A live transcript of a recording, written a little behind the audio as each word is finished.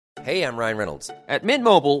Hey, I'm Ryan Reynolds. At Mint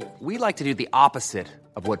Mobile, we like to do the opposite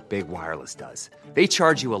of what Big Wireless does. They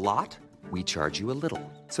charge you a lot, we charge you a little.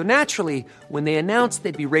 So naturally, when they announced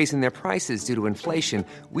they'd be raising their prices due to inflation,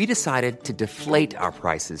 we decided to deflate our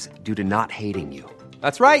prices due to not hating you.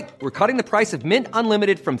 That's right. We're cutting the price of Mint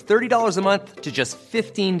Unlimited from $30 a month to just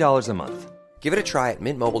 $15 a month. Give it a try at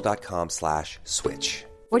mintmobile.com/switch.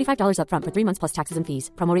 $45 up front for 3 months plus taxes and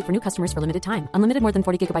fees. Promo rate for new customers for limited time. Unlimited more than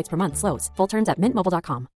 40 gigabytes per month. Slows full terms at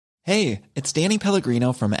mintmobile.com. Hey, it's Danny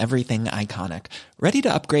Pellegrino from Everything Iconic. Ready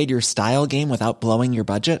to upgrade your style game without blowing your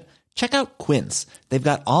budget? Check out Quince. They've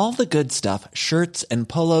got all the good stuff, shirts and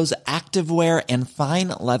polos, activewear, and fine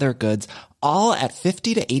leather goods, all at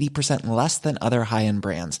 50 to 80% less than other high-end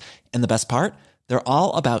brands. And the best part? They're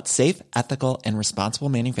all about safe, ethical, and responsible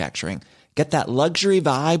manufacturing. Get that luxury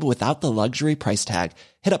vibe without the luxury price tag.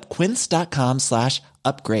 Hit up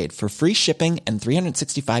quince.com/upgrade for free shipping and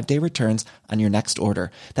 365-day returns on your next order.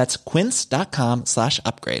 That's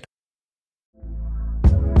quince.com/upgrade.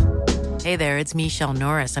 Hey there, it's Michelle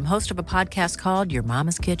Norris. I'm host of a podcast called Your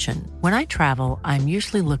Mama's Kitchen. When I travel, I'm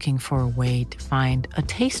usually looking for a way to find a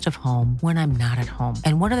taste of home when I'm not at home.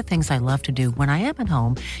 And one of the things I love to do when I am at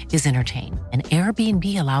home is entertain. And Airbnb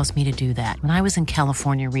allows me to do that. When I was in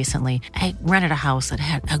California recently, I rented a house that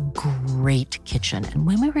had a great kitchen. And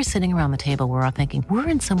when we were sitting around the table, we were all thinking, we're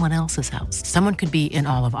in someone else's house. Someone could be in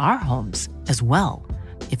all of our homes as well.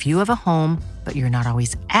 If you have a home, but you're not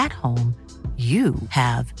always at home, you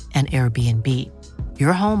have an Airbnb.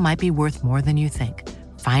 Your home might be worth more than you think.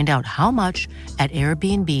 Find out how much at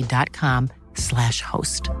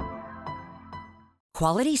airbnb.com/host.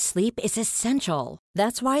 Quality sleep is essential.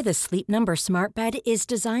 That's why the Sleep Number Smart Bed is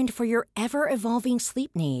designed for your ever-evolving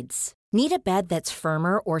sleep needs. Need a bed that's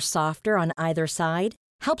firmer or softer on either side?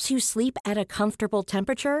 Helps you sleep at a comfortable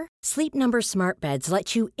temperature? Sleep Number Smart Beds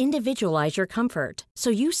let you individualize your comfort,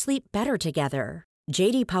 so you sleep better together.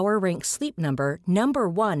 J.D. Power ranks Sleep Number number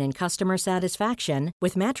 1 in customer satisfaction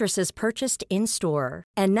with mattresses purchased in-store.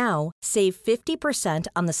 And now, save 50%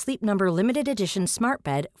 on the Sleep Number Limited Edition Smart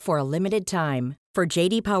Bed for a limited time. For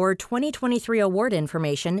J.D. Power 2023 award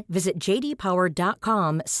information, visit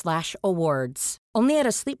jdpower.com/awards. Only at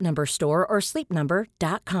a Sleep Number store or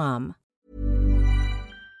sleepnumber.com.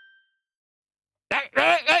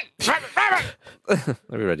 Are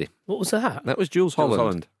we ready? What was that? That was Jules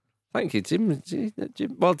Holland. Thank you, Jim.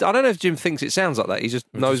 Well, I don't know if Jim thinks it sounds like that. He just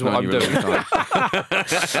knows what I'm doing.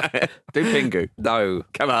 Do Pingu. No.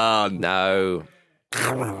 Come on. No.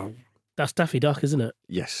 That's Daffy Duck, isn't it?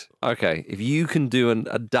 Yes. Okay, if you can do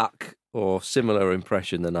a duck or similar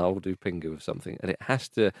impression, then I'll do Pingu of something. And it has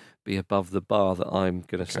to be above the bar that I'm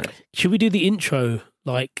going to say. Should we do the intro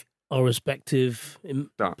like our respective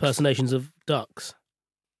impersonations of ducks?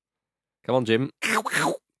 Come on, Jim.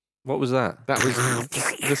 What was that? That was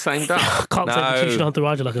the same duck. Can't take the Tuition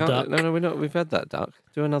Entourage like a duck. No, we're not. We've had that duck.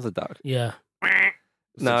 Do another duck. Yeah.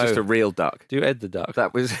 No. Just a real duck. Do Ed the duck.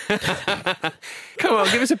 That was... Come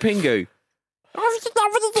on, give us a Pingu.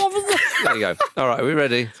 There you go. All right, are we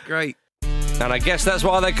ready? It's great. And I guess that's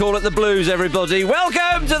why they call it the Blues, everybody.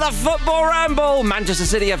 Welcome to the Football Ramble. Manchester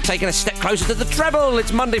City have taken a step closer to the treble.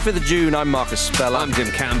 It's Monday, 5th of June. I'm Marcus Speller. I'm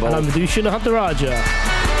Jim Campbell. And I'm Tuition Entourage.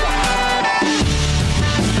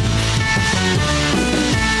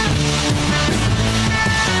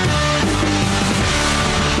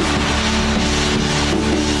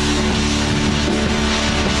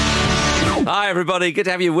 Hi, everybody. Good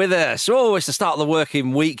to have you with us. Oh, it's the start of the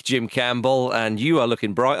working week, Jim Campbell, and you are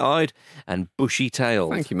looking bright-eyed and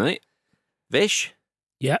bushy-tailed. Thank you, mate. Vish?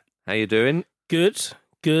 Yep. How you doing? Good.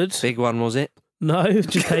 Big one, was it? No,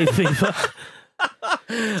 just hay fever.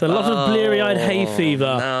 It's a lot of bleary-eyed hay fever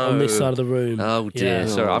on this side of the room. Oh, dear. Yeah.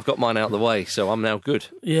 Sorry, I've got mine out of the way, so I'm now good.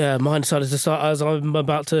 Yeah, mine decided to start as I'm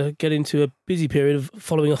about to get into a busy period of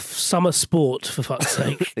following a summer sport, for fuck's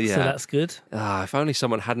sake. Yeah. So that's good. If only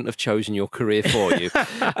someone hadn't have chosen your career for you.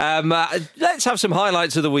 Let's have some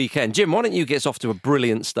highlights of the weekend. Jim, why don't you get us off to a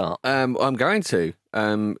brilliant start? I'm going to.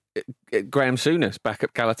 Graham Souness back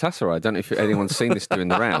at Galatasaray. I don't know if anyone's seen this doing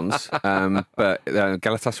the rounds, but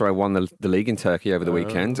Galatasaray won the league in Turkey over the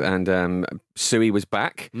weekend, and Sui was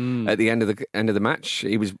back at the end of the match.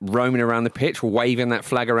 He was roaming around the pitch, waving that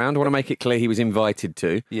flag around. I want to make it clear he was invited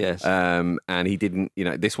to. Yes, and he didn't.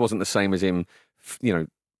 This wasn't the same as him.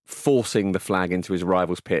 Forcing the flag into his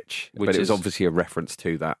rival's pitch, but it was obviously a reference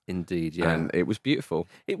to that. Indeed, yeah. And it was beautiful.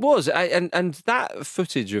 It was. And that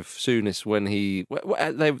footage of Souness when they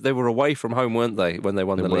were away from home, weren't they, when they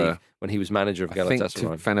won the league, when he was manager of Galatasaray. I think to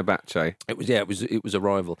Fenerbahce. It was a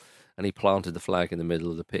rival, and he planted the flag in the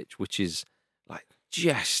middle of the pitch, which is like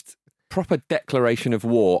just proper declaration of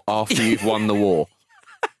war after you've won the war.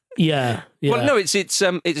 Yeah. Well, no, it's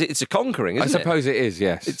a conquering, isn't it? I suppose it is,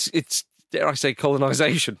 yes. It's dare I say,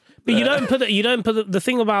 colonisation. But you don't put the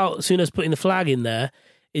thing about Souness putting the flag in there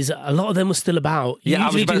is a lot of them were still about. You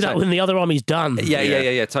usually do that when the other army's done.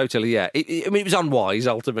 Yeah, totally, yeah. I mean, it was unwise,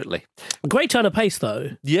 ultimately. Great turn of pace,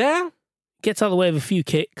 though. Yeah? Gets out of the way of a few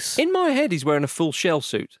kicks. In my head, he's wearing a full shell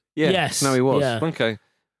suit. Yeah. Yes. No, he was. Yeah. Okay.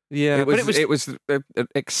 Yeah, it was an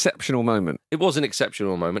exceptional moment. It was an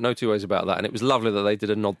exceptional moment, no two ways about that, and it was lovely that they did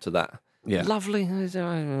a nod to that. Yeah. Lovely.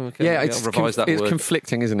 Okay, Yeah, I'll it's revise that it's word.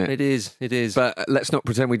 conflicting, isn't it? It is. But let's not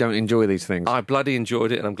pretend we don't enjoy these things. I bloody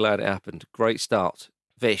enjoyed it, and I'm glad it happened. Great start.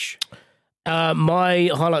 Vish.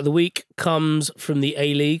 My highlight of the week comes from the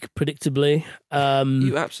A-League, predictably.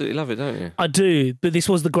 You absolutely love it, don't you? I do, but this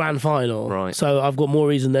was the grand final. Right. So I've got more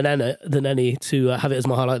reason than any to have it as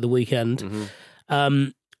my highlight of the weekend. Mm-hmm.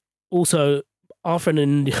 Also, our friend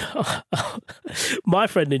and my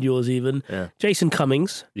friend and yours even, Jason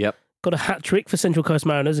Cummings. Yep. Got a hat-trick for Central Coast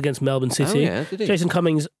Mariners against Melbourne City. Oh, yeah, did he? Jason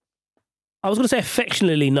Cummings, I was going to say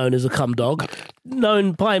affectionately known as the Cum Dog,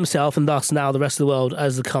 known by himself and thus now the rest of the world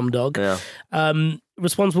as the Cum Dog. Yeah.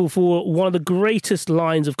 Responsible for one of the greatest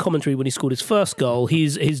lines of commentary when he scored his first goal.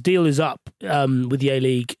 His deal is up with the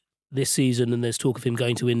A-League this season, and there's talk of him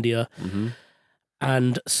going to India. Mm-hmm.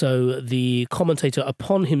 And so the commentator,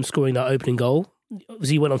 upon him scoring that opening goal,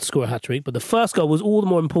 he went on to score a hat-trick, but the first goal was all the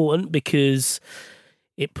more important because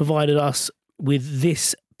it provided us with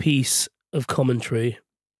this piece of commentary.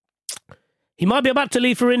 He might be about to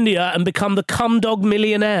leave for India and become the Cum Dog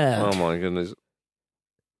millionaire. Oh, my goodness.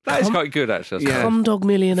 That is quite good, actually. Yeah. Cum Dog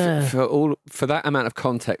millionaire. For that amount of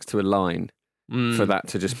context to a line, for that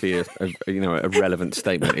to just be a relevant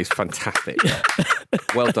statement is fantastic.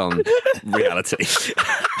 Well done, reality.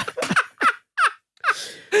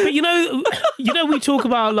 But we talk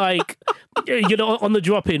about on the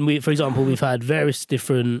drop-in, for example, we've had various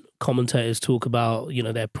different commentators talk about,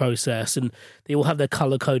 their process, and they all have their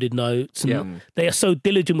colour-coded notes, and they are so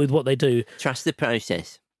diligent with what they do. Trust the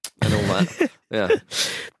process and all that. Yeah.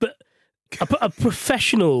 But a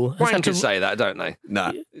professional... Wankers say that, don't they?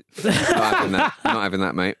 No. Not having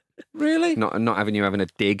that, mate. Really? Not having you having a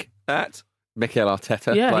dig at Mikel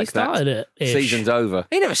Arteta. Yeah, like he started that. it. Season's over.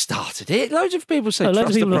 He never started it. Loads of people say loads trust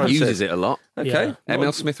of the people process. He uses it a lot. Okay. Yeah.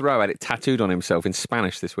 Emil Smith-Rowe had it tattooed on himself in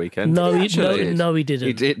Spanish this weekend. No, he actually? didn't.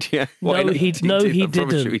 He did, yeah. He I promise you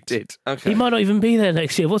didn't. he did. Okay. He might not even be there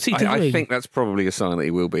next year. What's he doing? I think that's probably a sign that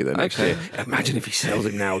he will be there next year. Imagine if he sells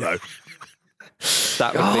him now, though.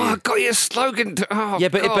 That would I be... got your slogan.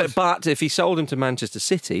 But if he sold him to Manchester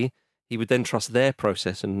City, he would then trust their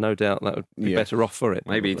process, and no doubt that would be better off for it.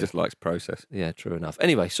 Maybe he probably. just likes process. Yeah, true enough.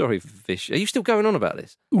 Anyway, sorry, Vish. Are you still going on about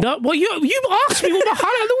this? No, well, you asked me what my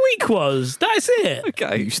highlight of the week was. That's it. Okay.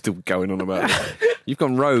 Are you still going on about it? You've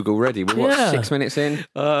gone rogue already. We're, 6 minutes in?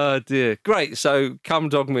 Oh, dear. Great. So, Cum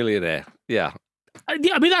Dog Millionaire. Yeah.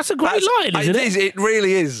 Yeah, I mean, that's a great line, isn't it? It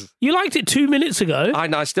really is. You liked it 2 minutes ago.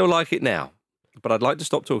 I still like it now, but I'd like to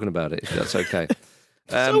stop talking about it, if that's okay.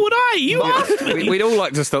 So would I. You asked me. We'd all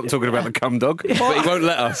like to stop talking about the cum dog, but he won't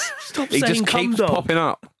let us. Stop He saying just cum keeps dog. popping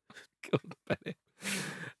up.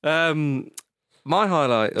 My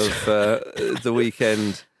highlight of the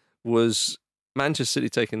weekend was Manchester City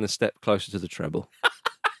taking the step closer to the treble.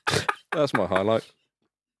 That's my highlight.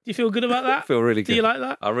 Do you feel good about that? I feel really good. Do you like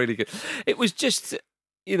that? Really good. It was just,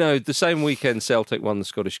 the same weekend Celtic won the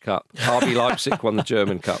Scottish Cup. RB Leipzig won the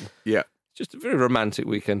German Cup. Yeah. Just a very romantic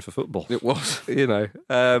weekend for football. It was.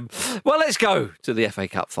 Well, let's go to the FA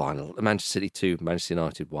Cup final. Manchester City 2, Manchester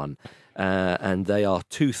United 1. And they are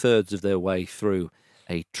 2/3 of their way through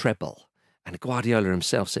a treble. And Guardiola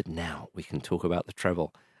himself said, now we can talk about the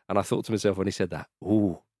treble. And I thought to myself when he said that,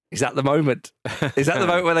 ooh, is that the moment? Is that the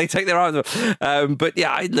moment where they take their eyes off? But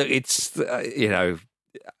yeah, look, it's,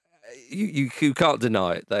 you can't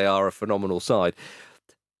deny it. They are a phenomenal side.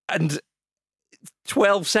 And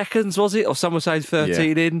 12 seconds, was it? Or some were saying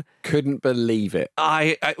 13 in. Couldn't believe it.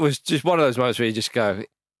 It was just one of those moments where you just go,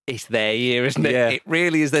 it's their year, isn't it? Yeah. It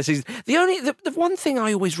really is their season. The one thing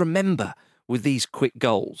I always remember with these quick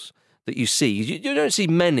goals that you see, you don't see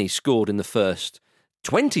many scored in the first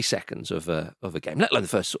 20 seconds of a game, let alone the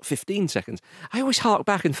first sort of 15 seconds. I always hark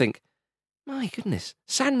back and think, my goodness,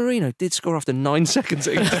 San Marino did score after 9 seconds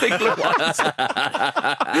against England once.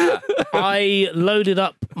 I loaded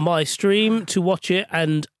up my stream to watch it,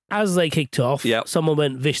 and as they kicked off, Yep. someone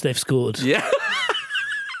went, Vish, they've scored. Yeah.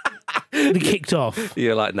 that kicked off.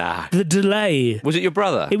 You're like, nah. The delay. Was it your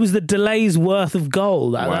brother? It was the delay's worth of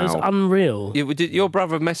goal. That was Wow. unreal. Your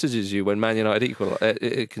brother messages you when Man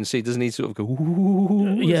United concede, doesn't he sort of go,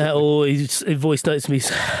 ooh? Yeah, or he voice notes me,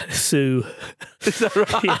 Sue. Is that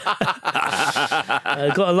right?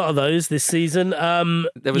 Got a lot of those this season.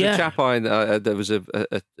 There was a chap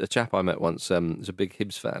a chap I met once, was a big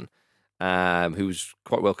Hibs fan, who was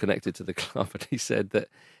quite well connected to the club, and he said that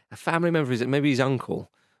a family member, maybe his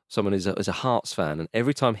uncle, someone is a Hearts fan, and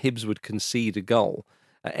every time Hibs would concede a goal,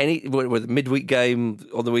 with midweek game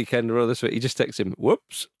on the weekend or other, he just texts him,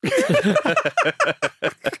 whoops.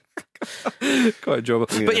 Quite enjoyable.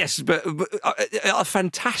 Yeah. But yes, but a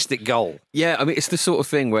fantastic goal. Yeah, I mean, it's the sort of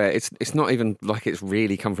thing where it's not even like it's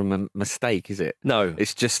really come from a mistake, is it? No.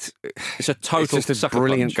 It's just... It's a total it's just a sucker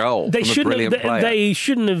brilliant punch. goal They from a shouldn't brilliant have, player. they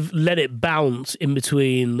shouldn't have let it bounce in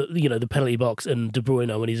between, the penalty box and De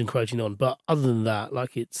Bruyne when he's encroaching on. But other than that,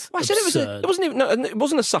 like, it's Well, I said absurd. it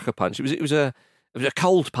wasn't a sucker punch. It was a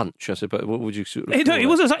cold punch, I suppose. What would you sort of No, it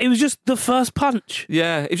wasn't. It was just the first punch.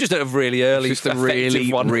 Yeah, it was just a really early, It's just a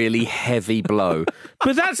effective one. really heavy blow.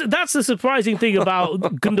 But that's the surprising thing about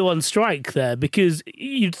Gundogan's strike there, because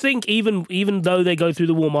you'd think even though they go through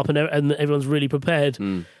the warm up and everyone's really prepared.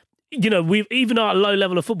 We've even at a low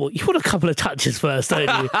level of football, you want a couple of touches first, don't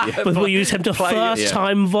you? Before you attempt a first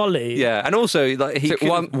time volley. Yeah, and also like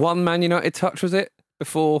one Man United touch, was it,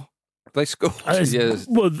 before they scored?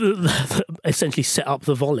 Well, essentially set up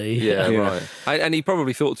the volley. Yeah, right. And he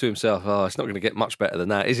probably thought to himself, "Oh, it's not going to get much better than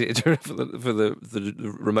that, is it?" for the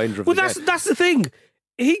remainder of the game. That's the thing.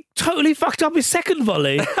 He totally fucked up his second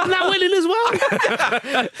volley, and that went in as well.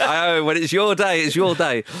 Oh, when it's your day, it's your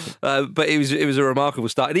day. But it was a remarkable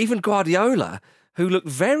start, and even Guardiola, who looked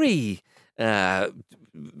very,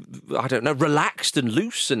 relaxed and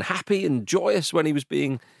loose and happy and joyous when he was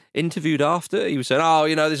being interviewed after. He was saying,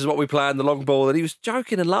 this is what we planned, the long ball, and he was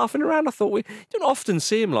joking and laughing around. I thought we don't often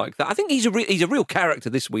see him like that. I think he's a real character,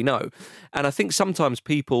 this we know, and I think sometimes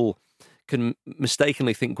people can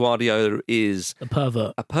mistakenly think Guardiola is a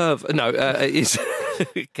pervert. No, is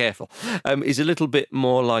careful. Is a little bit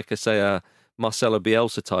more like a Marcelo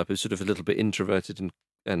Bielsa type, who's sort of a little bit introverted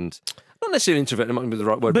and not necessarily introverted, might be the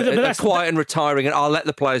right word, but that's quiet and retiring, and I'll let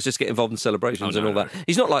the players just get involved in celebrations and all that.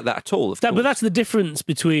 He's not like that at all. But that's the difference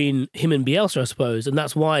between him and Bielsa, I suppose, and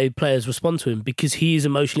that's why players respond to him, because he is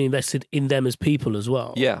emotionally invested in them as people as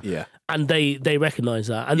well. Yeah. And they recognise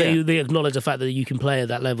that, and they acknowledge the fact that you can play at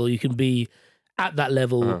that level, you can be at that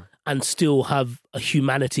level and still have a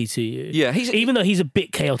humanity to you. Yeah, even though he's a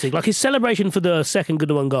bit chaotic. Like his celebration for the second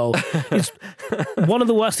Gundogan goal is one of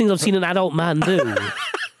the worst things I've seen an adult man do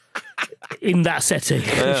in that setting.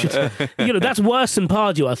 That's worse than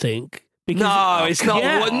Pardew, I think. Because, no, it's not.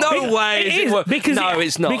 Yeah, no way. It's not. Because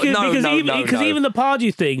even the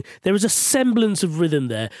Pardew thing, there is a semblance of rhythm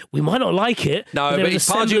there. We might not like it. No, but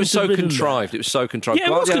Pardew was so contrived. It was so contrived. Yeah,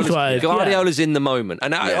 it was contrived. Guardiola's in the moment,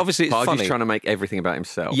 and obviously it's Pardew's funny. trying to make everything about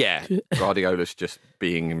himself. Yeah, Guardiola's just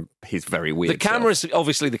being his very weird. The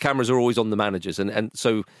cameras are always on the managers, and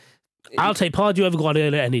so I'll take Pardew over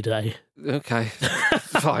Guardiola any day. Okay,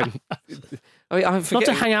 fine. I'm not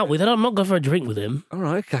to hang out with. I'm not going for a drink with him. All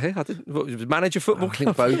right, okay. I didn't manage a football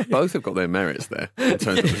club. I think both have got their merits there in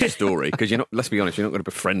terms of the story, because let's be honest, you're not going to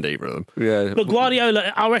befriend either of them. Yeah. But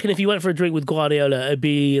Guardiola, I reckon if you went for a drink with Guardiola, it'd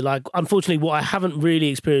be like, unfortunately, what I haven't really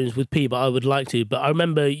experienced with P, but I would like to. But I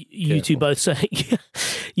remember you two both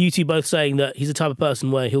saying that he's the type of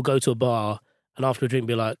person where he'll go to a bar and after a drink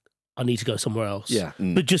be like, I need to go somewhere else. Yeah.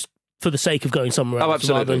 But just for the sake of going somewhere else,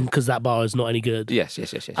 absolutely. rather than because that bar is not any good. Yes.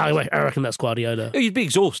 I reckon that's Guardiola. You'd be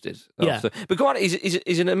exhausted after. Yeah. But Guardiola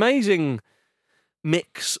is an amazing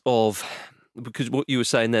mix of, because what you were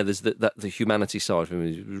saying there, there's the humanity side of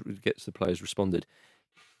him, who gets the players responded.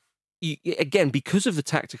 Again, because of the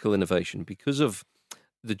tactical innovation, because of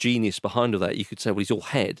the genius behind all that, you could say, well, he's all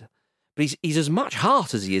head. But he's as much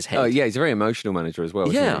heart as he is head. Oh yeah, he's a very emotional manager as well.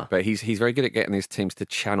 Isn't Yeah. he? But he's very good at getting his teams to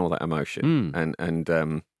channel that emotion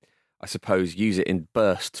and I suppose use it in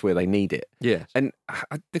bursts where they need it. Yeah. And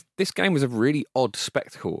this game was a really odd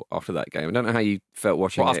spectacle after that game. I don't know how you felt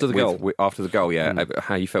watching after it the goal. After the goal, yeah.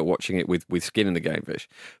 How you felt watching it with skin in the game, Vish.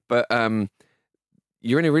 But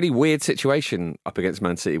you're in a really weird situation up against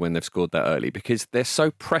Man City when they've scored that early, because they're so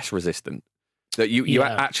press resistant that you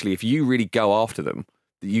actually, if you really go after them,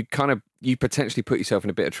 you potentially put yourself in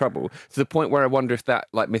a bit of trouble, to the point where I wonder if that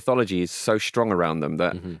mythology is so strong around them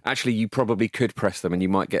that actually you probably could press them and you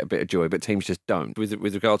might get a bit of joy, but teams just don't.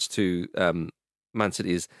 With regards to Man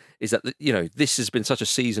City is that this has been such a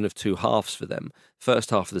season of two halves for them.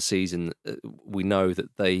 First half of the season, we know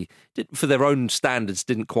that they did, for their own standards,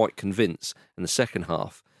 didn't quite convince, and the second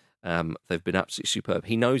half They've been absolutely superb.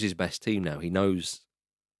 He knows his best team now. He knows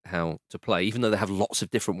how to play, even though they have lots of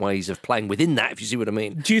different ways of playing within that, if you see what I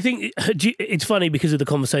mean. Do you think it's funny because of the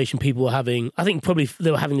conversation people were having? I think probably they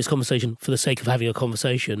were having this conversation for the sake of having a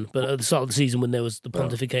conversation, but at the start of the season when there was the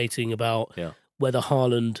pontificating about whether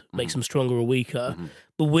Haaland makes them stronger or weaker.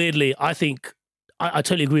 But weirdly, I think I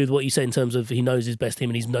totally agree with what you say in terms of he knows his best team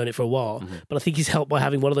and he's known it for a while, but I think he's helped by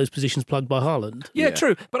having one of those positions plugged by Haaland. Yeah,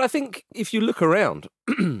 true. But I think if you look around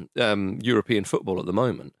European football at the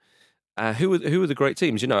moment, who are the great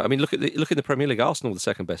teams? You know, I mean, look in the Premier League. Arsenal, the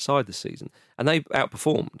second best side this season, and they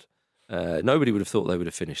outperformed. Nobody would have thought they would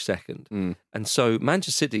have finished second. And so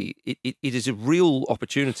Manchester City, it is a real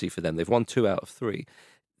opportunity for them. They've won 2 out of 3.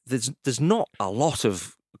 There's not a lot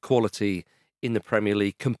of quality in the Premier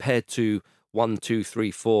League compared to 1, 2,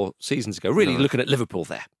 3, 4 seasons ago. Really, looking at Liverpool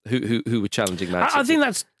there, who were challenging Man City. I think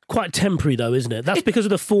that's quite temporary, though, isn't it? That's because of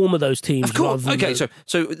the form of those teams. Of course. Okay,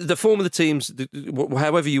 so the form of the teams,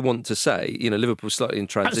 however you want to say, you know, Liverpool's slightly in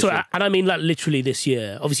transition. Sorry, and I mean like literally this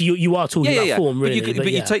year. Obviously, you are talking about form, really.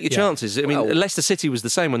 But you take your chances. I mean, Leicester City was the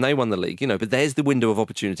same when they won the league, you know, but there's the window of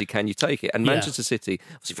opportunity. Can you take it? And Manchester City,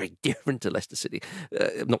 obviously very different to Leicester City.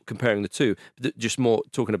 I'm not comparing the two, but just more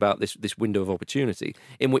talking about this window of opportunity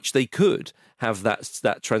in which they could have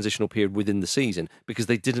that transitional period within the season because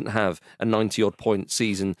they didn't have a 90-odd point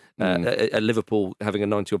season, Liverpool having a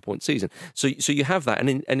 90-odd point season. So you have that.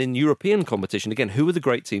 And in European competition, again, who are the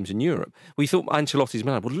great teams in Europe? We thought Ancelotti's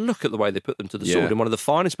man, well, look at the way they put them to the sword in one of the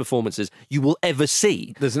finest performances you will ever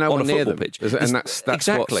see. There's no on one a near football them. pitch. And that's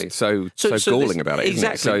exactly. what's so galling about it, isn't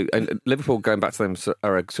exactly. it? So, and Liverpool, going back to them,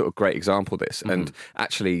 are a sort of great example of this. And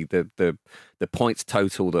actually, the points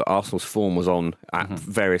total that Arsenal's form was on at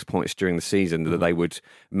various points during the season that they would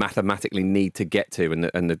mathematically need to get to,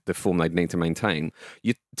 and the form they'd need to maintain.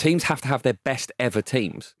 Teams have to have their best ever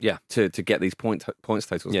teams, to get these points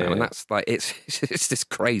totals down, and that's like it's just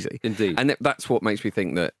crazy, indeed. And that's what makes me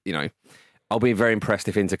think that, you know, I'll be very impressed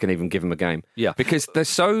if Inter can even give them a game, because they're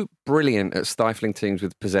so brilliant at stifling teams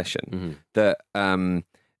with possession that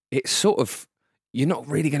it's sort of. You're not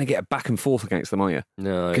really going to get a back and forth against them, are you?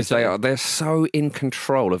 No, because they're so in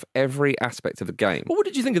control of every aspect of the game. Well, what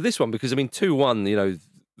did you think of this one? Because I mean, 2-1. You know,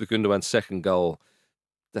 the Gundogan's second goal,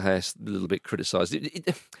 De Gea's a little bit criticised.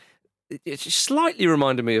 It slightly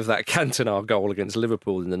reminded me of that Cantona goal against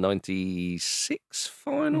Liverpool in the '96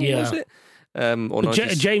 final. Was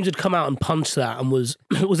it? James had come out and punched that and was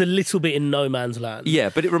a little bit in no man's land. Yeah,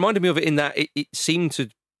 but it reminded me of it in that it seemed to.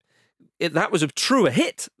 That was a truer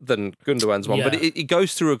hit than Gundogan's one, but it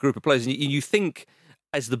goes through a group of players, and you think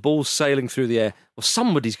as the ball's sailing through the air, well,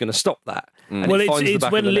 somebody's going to stop that. And well,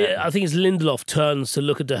 it's when I think it's Lindelof turns to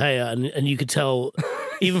look at De Gea, and you could tell,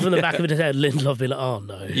 even from the back of his head, Lindelof being like, "Oh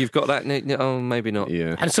no, you've got that." Oh, maybe not.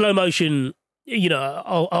 Yeah, and slow motion, you know,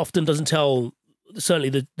 often doesn't tell certainly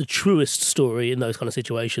the truest story in those kind of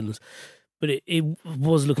situations. But it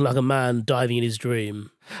was looking like a man diving in his dream.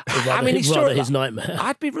 Rather his nightmare.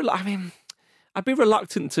 I'd be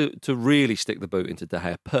reluctant to really stick the boot into De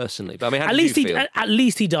Gea personally. But I mean, at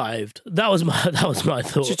least he dived. That was my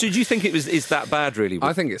thought. So did you think is that bad? Really?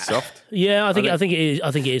 I think it's soft. Yeah, I think it is. I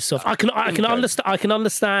think it is soft. I can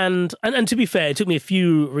understand. And to be fair, it took me a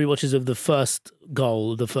few rewatches of the first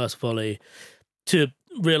goal, the first volley, to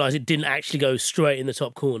realise it didn't actually go straight in the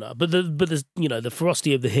top corner. But there's, you know, the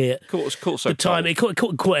ferocity of the hit, caught so the time it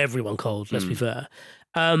caught everyone cold. Let's be fair.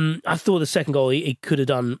 I thought the second goal he could have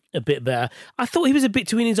done a bit better. I thought he was a bit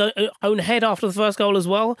too in his own head after the first goal as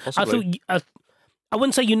well. Possibly. I thought I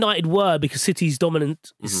wouldn't say United were, because City's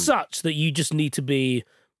dominance is such that you just need to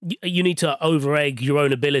over-egg your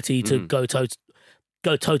own ability to go toe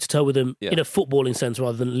to toe with them in a footballing sense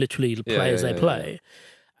rather than literally play as they play.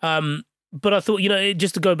 But I thought, you know,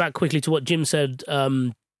 just to go back quickly to what Jim said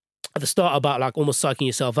at the start about like almost psyching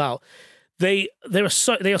yourself out, they are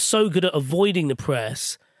so good at avoiding the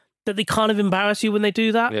press that they kind of embarrass you when they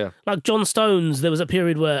do that. Yeah. Like John Stones, there was a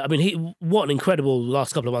period where, I mean, what an incredible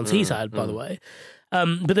last couple of months he's had, by the way.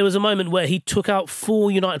 But there was a moment where he took out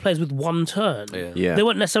 4 United players with one turn. Yeah. They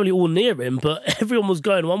weren't necessarily all near him, but everyone was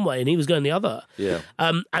going one way and he was going the other. Yeah.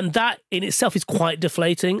 And that in itself is quite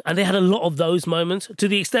deflating. And they had a lot of those moments, to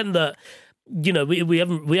the extent that, you know, we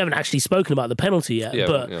haven't actually spoken about the penalty yet.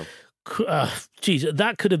 Geez,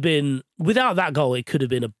 that could have been, without that goal, it could have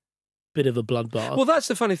been a bit of a bloodbath. Well, that's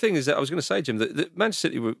the funny thing, is that I was going to say, Jim, that Manchester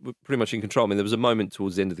City were pretty much in control. I mean, there was a moment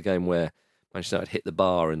towards the end of the game where Manchester United hit the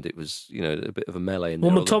bar and it was, you know, a bit of a melee.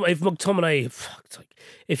 Well, if McTominay,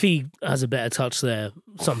 if he has a better touch there,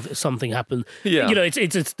 something happened. Yeah. You know,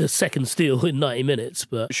 it's the second steal in 90 minutes.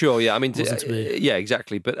 But sure, yeah. I mean, wasn't to be. yeah,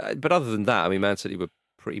 exactly. But other than that, I mean, Man City were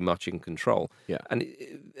pretty much in control. Yeah. And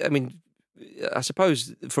I mean, I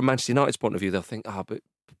suppose from Manchester United's point of view, they'll think, but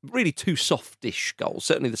really two softish goals.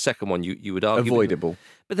 Certainly the second one you would argue. Avoidable.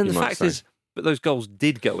 But then the fact is, but those goals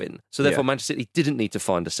did go in. So therefore Manchester City didn't need to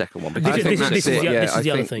find a second one. This is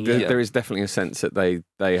the other thing. There is definitely a sense that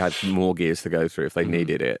they had more gears to go through if they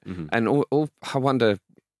needed it. And I wonder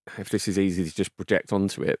if this is easy to just project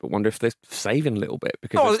onto it, but wonder if they're saving a little bit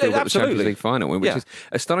because they've still got the Champions League final, which is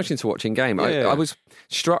astonishing to watch in game. I was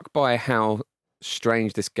struck by how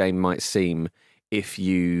strange this game might seem if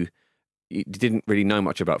you didn't really know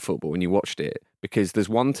much about football when you watched it, because there's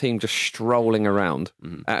one team just strolling around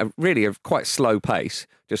at a quite slow pace,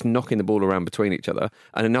 just knocking the ball around between each other,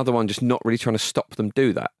 and another one just not really trying to stop them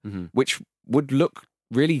do that, which would look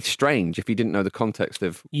really strange if you didn't know the context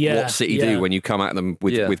of what City do when you come at them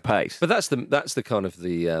with pace. But that's the kind of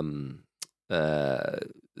the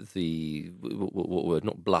what word,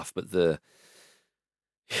 not bluff, but the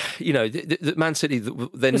Man City,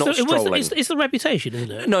 they're not strolling. It's the reputation,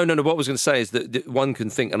 isn't it? No. What I was going to say is that one can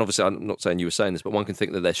think, and obviously I'm not saying you were saying this, but one can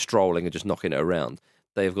think that they're strolling and just knocking it around.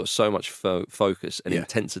 They have got so much focus and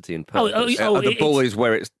intensity and purpose. The ball is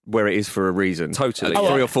where it is for a reason. Totally.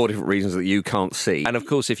 3 or 4 different reasons that you can't see. And of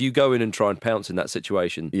course, if you go in and try and pounce in that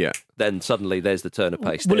situation, then suddenly there's the turn of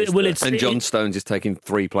pace. And John Stones is taking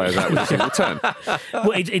 3 players out with a single turn.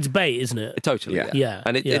 Well, it's bait, isn't it? Totally. Yeah.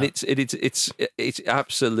 And it's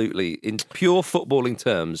absolutely, in pure footballing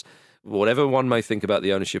terms, whatever one may think about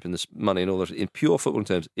the ownership and the money and all that, in pure football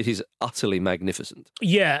terms, it is utterly magnificent.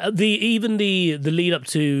 Yeah, even the lead up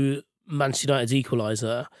to Manchester United's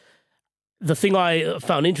equaliser, the thing I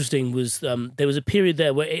found interesting was there was a period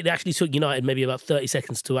there where it actually took United maybe about 30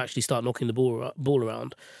 seconds to actually start knocking the ball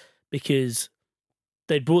around, because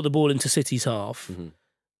they'd brought the ball into City's half.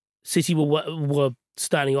 City were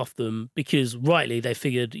standing off them because rightly they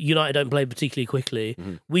figured United don't play particularly quickly.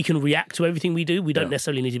 We can react to everything we do. We don't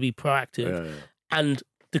necessarily need to be proactive. And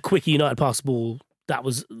the quicker United pass the ball, that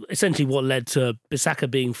was essentially what led to Bissaka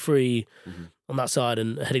being free on that side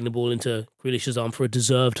and heading the ball into Grealish's arm for a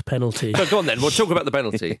deserved penalty. So go on then, we'll talk about the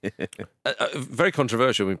penalty. Very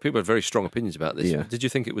controversial. I mean, people had very strong opinions about this. Did you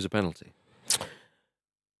think it was a penalty?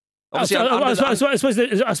 I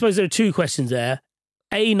suppose there are two questions there.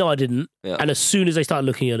 No, I didn't. Yeah. And as soon as they started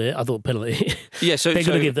looking at it, I thought penalty. Yeah, so they're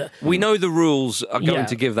going to give that. We know the rules are going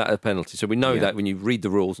to give that a penalty. So we know that when you read the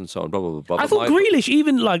rules and so on, blah, blah, blah. I thought Grealish,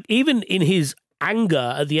 even in his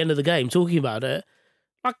anger at the end of the game, talking about it,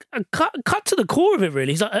 cut to the core of it,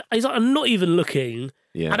 really. He's like, I'm not even looking.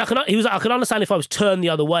 Yeah. And I can understand if I was turned the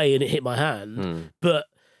other way and it hit my hand. But,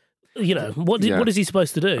 what is he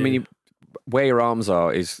supposed to do? I mean, where your arms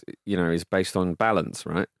are is based on balance,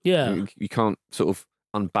 right? Yeah. You can't sort of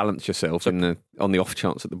unbalance yourself on the off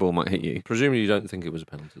chance that the ball might hit you. Presumably you don't think it was a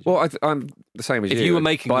penalty. Well, I'm the same as you. If you were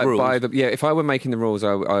making the rules. If I were making the rules,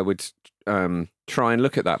 I would try and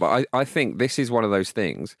look at that. But I think this is one of those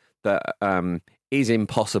things that is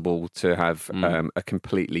impossible to have a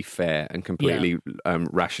completely fair and completely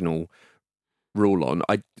rational rule on.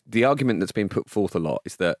 The argument that's been put forth a lot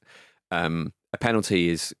is that a penalty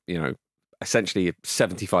is, essentially a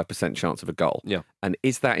 75% chance of a goal. Yeah. And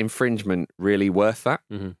is that infringement really worth that?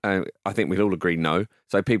 I think we'll all agree no.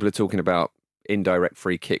 So people are talking about indirect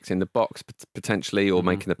free kicks in the box potentially, or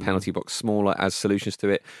making the penalty box smaller as solutions to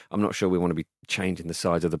it. I'm not sure we want to be changing the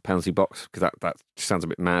size of the penalty box because that sounds a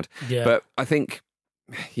bit mad. Yeah. But I think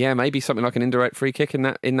maybe something like an indirect free kick in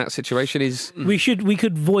that situation is. We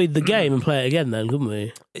could void the game and play it again then, couldn't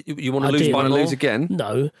we? You want to lose one and lose again?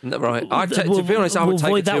 No, right. To be honest, I would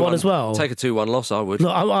void take that one as well. Take a 2-1 loss. I would.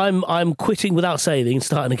 Look, I'm quitting without saving,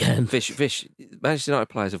 starting again. Vish. Manchester United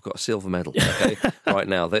players have got a silver medal. Okay, right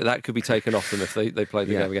now that could be taken off them if they play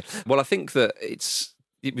the game again. Well, I think that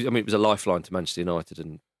it was a lifeline to Manchester United,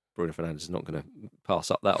 and Bruno Fernandes is not going to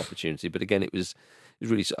pass up that opportunity. But again, it was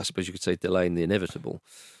really, I suppose you could say, delaying the inevitable.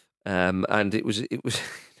 And it was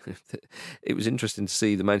it was interesting to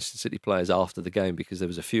see the Manchester City players after the game, because there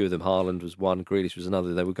was a few of them. Haaland was one, Grealish was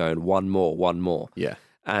another. They were going one more. Yeah.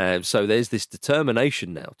 So there's this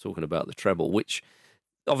determination now, talking about the treble, which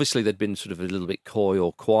obviously they'd been sort of a little bit coy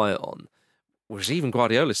or quiet on. Whereas even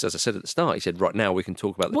Guardiola, as I said at the start, he said, "Right now we can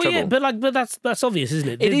talk about the treble." Yeah, but that's obvious, isn't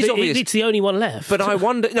it? It is obvious. It's the only one left. But I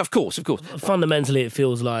wonder. No, of course. Fundamentally, it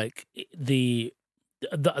feels like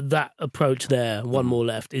that approach there, one more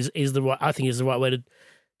left, is the right. I think is the right way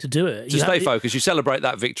to do it. To stay focused, you celebrate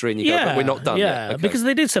that victory, and you go, "But we're not done yet." Yeah, okay. Because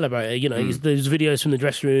they did celebrate it. There's videos from the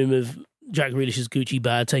dressing room of Jack Grealish's Gucci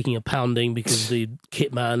bag taking a pounding because the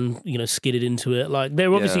kit man, skidded into it. Like,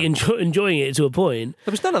 they're obviously enjoying it to a point.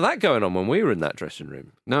 There was none of that going on when we were in that dressing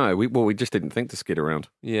room. No, we just didn't think to skid around.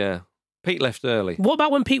 Yeah. Pete left early. What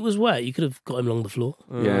about when Pete was wet? You could have got him along the floor.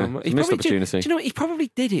 Yeah, He missed probably opportunity. Do you know what? He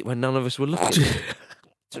probably did it when none of us were looking. Do you know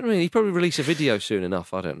what I mean? He probably release a video soon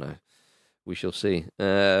enough. I don't know. We shall see.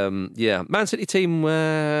 Man City team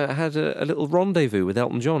had a little rendezvous with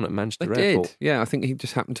Elton John at Manchester They Airport. did. Yeah, I think he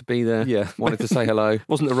just happened to be there. Yeah. Wanted to say hello.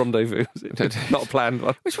 Wasn't a rendezvous. Was it? Not a planned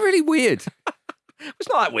one. It's really weird. It's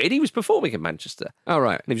not that weird. He was performing in Manchester. Oh,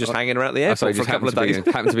 right. And he was just hanging around the Oh, so airport he for a just couple of days.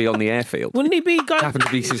 happened to be on the airfield. Wouldn't he be going? Happened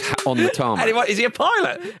to be on the tarmac. Is he a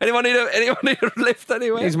pilot? Anyone need a lift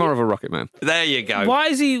anywhere? He's more of a rocket man. There you go. Why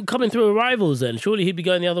is he coming through arrivals then? Surely he'd be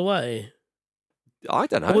going the other way. I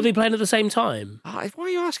don't know. Or were they playing at the same time? Why are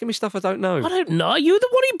you asking me stuff I don't know? I don't know. You're the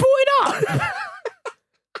one who brought it up.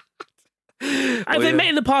 Have they met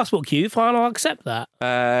in the passport queue? Fine, I'll accept that.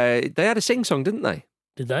 They had a sing-song, didn't they?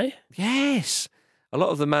 Did they? Yes. A lot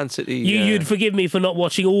of the Man City... You'd forgive me for not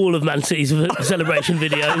watching all of Man City's celebration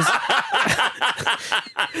videos.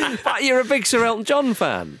 But you're a big Sir Elton John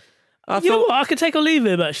fan. You know what? I could take or leave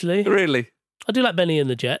him, actually. Really? I do like Benny and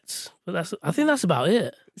the Jets, but I think that's about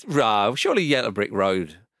it. Right, surely Yellow Brick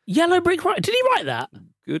Road. Yellow Brick Road. Did he write that?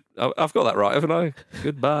 Good. I've got that right, haven't I?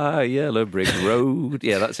 Goodbye, Yellow Brick Road.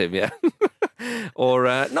 Yeah, that's him, yeah. Or,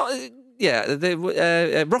 Rocket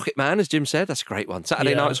Man, as Jim said. That's a great one.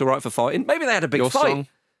 Saturday Night's all right for fighting. Maybe they had a big Your fight. song?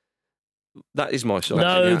 That is my song.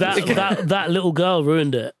 No, that little girl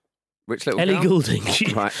ruined it. Which little Ellie girl? Goulding.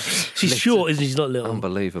 Right. She's short, isn't she? She's not little.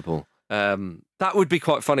 Unbelievable. That would be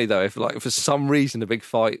quite funny though, if like for some reason a big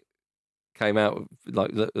fight came out,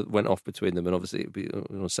 like that went off between them, and obviously it'd be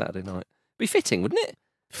on a Saturday night. Be fitting, wouldn't it?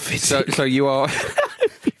 So you are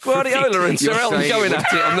Guardiola and Sir You're Elton saying going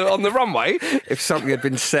that- at it on the runway. if something had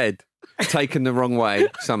been said, taken the wrong way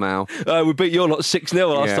somehow. We beat your lot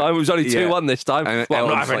 6-0 last Yeah. time. It was only 2-1 this time. And Well, I'm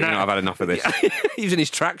not Elton's having like, that. I've had enough of this. He was in his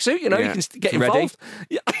tracksuit, you know. Yeah. You can get Ready? involved.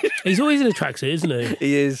 Yeah. He's always in a tracksuit, isn't he?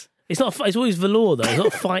 He is. It's always velour though. It's not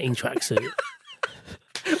a fighting tracksuit.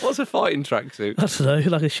 What's a fighting tracksuit? I don't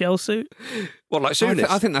know, like a shell suit. What, like I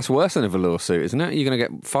Soonest? think that's worse than a velour suit, isn't it? You're going to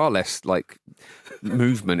get far less like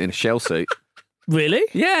movement in a shell suit. Really?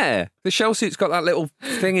 Yeah, the shell suit's got that little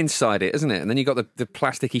thing inside it, isn't it? And then you got the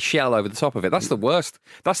plasticky shell over the top of it. That's the worst.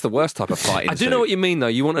 That's the worst type of fighting. I do know what you mean, though.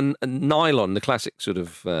 You want a nylon, the classic sort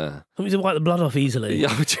of. Something to wipe the blood off easily. Yeah,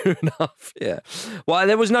 true enough. Yeah. Well,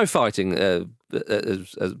 there was no fighting, as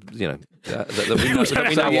you know, that we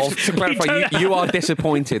know of. To clarify, you are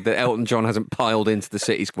disappointed that Elton John hasn't piled into the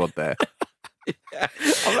City squad there.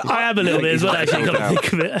 I am a little bit as well, actually, got to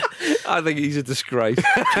think of it. I think he's a disgrace.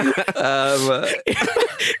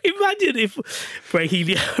 Imagine if breaking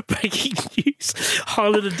news,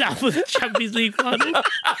 Haaland and Dapper the Champions League final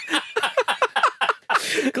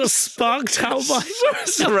got sparked out by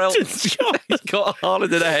Sir Elton John. He's got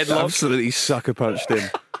Haaland in a headlock. Absolutely sucker punched him.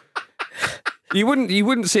 You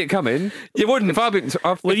wouldn't see it coming. You wouldn't. If I've been,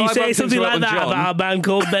 When you say something like that John, about a man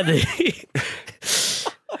called Benny.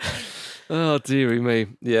 Oh, dearie me.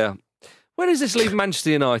 Yeah. Where does this leave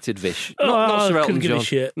Manchester United, Vish? Not I Sir couldn't Elton give a John.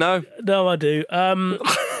 shit. No? No, I do.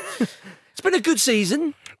 It's been a good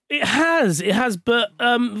season. It has, but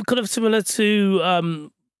kind of similar to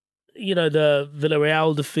the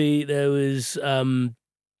Villarreal defeat. There was in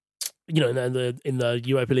the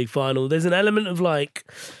Europa League final. There's an element of like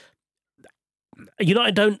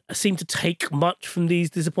United don't seem to take much from these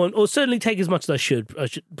disappointments, or certainly take as much as I should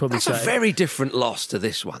probably That's say. a very different loss to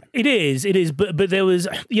this one. It is, but there was,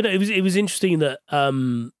 it was interesting that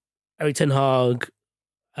Erik ten Hag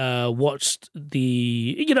watched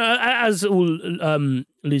the, as all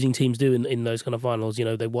losing teams do in those kind of finals,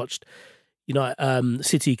 they watched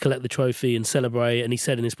City collect the trophy and celebrate, and he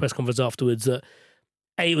said in his press conference afterwards that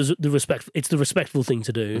A, it's the respectful thing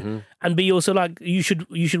to do, Mm-hmm. and B, also like you should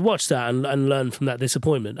watch that and learn from that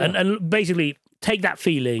disappointment, and basically take that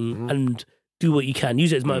feeling and do what you can,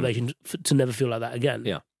 use it as motivation to never feel like that again.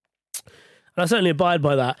 Yeah. And I certainly abide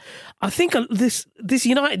by that. I think this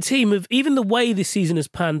United team, even the way this season has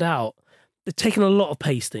panned out, they've taken a lot of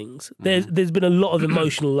pastings. There's been a lot of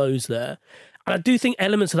emotional lows there. And I do think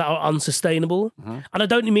elements of that are unsustainable. And I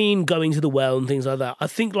don't mean going to the well and things like that. I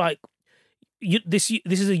think like this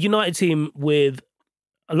is a United team with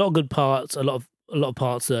a lot of good parts, a lot of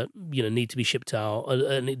parts that need to be shipped out,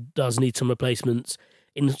 and it does need some replacements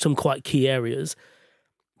in some quite key areas.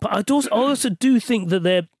 But I also do think that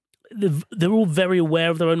they're all very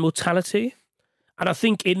aware of their own mortality, and I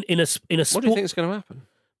think in a sport. What do you think is going to happen?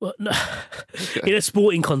 Well, no, in a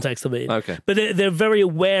sporting context, I mean. Okay. But they're very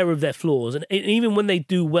aware of their flaws, and even when they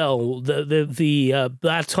do well, the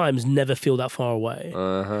bad times never feel that far away.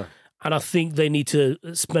 Uh-huh. And I think they need to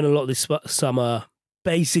spend a lot of this summer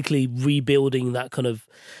basically rebuilding that kind of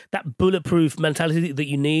that bulletproof mentality that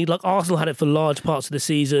you need. Like Arsenal had it for large parts of the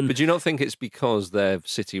season. But do you not think it's because their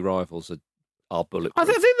City rivals are bulletproof? I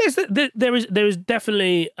think there is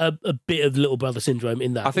definitely a bit of little brother syndrome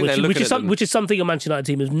in that. I think which is something a Manchester United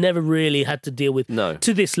team has never really had to deal with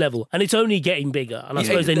to this level, and it's only getting bigger. And I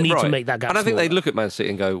suppose they need to make that gap. And I think smaller. they look at Man City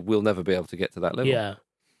and go, "We'll never be able to get to that level." Yeah,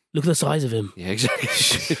 look at the size of him. Yeah, exactly.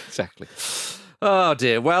 Exactly. Oh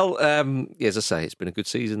dear. Well, as I say, it's been a good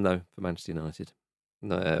season though for Manchester United.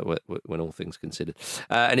 When all things considered.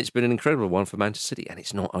 And it's been an incredible one for Manchester City, and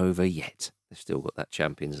it's not over yet. They've still got that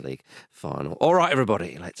Champions League final. All right,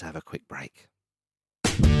 everybody, let's have a quick break.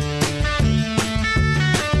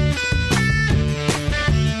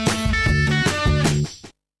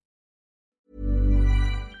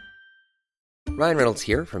 Ryan Reynolds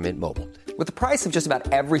here from Mint Mobile. With the price of just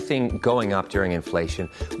about everything going up during inflation,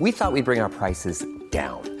 we thought we'd bring our prices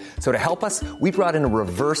down. So to help us, we brought in a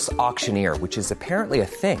reverse auctioneer, which is apparently a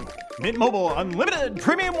thing. Mint Mobile Unlimited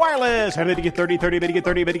Premium Wireless. How to get 30, 30, bit to get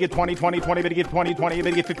 30, bit to get 20, 20, 20, bit to get 20, 20,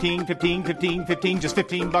 bit to get 15, 15, 15, 15, just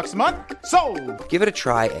 $15 a month? Sold! Give it a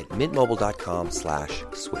try at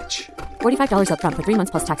mintmobile.com/switch. $45 up front for 3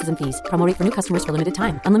 months plus taxes and fees. Promo rate for new customers for limited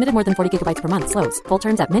time. Unlimited more than 40 gigabytes per month. Slows full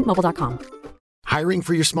terms at mintmobile.com. Hiring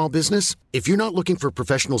for your small business? If you're not looking for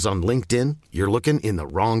professionals on LinkedIn, you're looking in the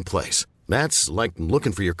wrong place. That's like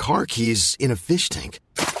looking for your car keys in a fish tank.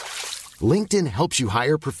 LinkedIn helps you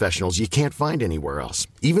hire professionals you can't find anywhere else,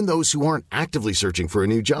 even those who aren't actively searching for a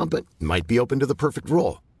new job but might be open to the perfect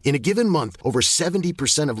role. In a given month, over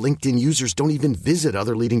 70% of LinkedIn users don't even visit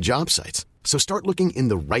other leading job sites. So start looking in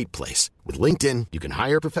the right place. With LinkedIn, you can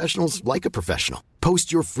hire professionals like a professional.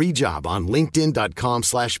 Post your free job on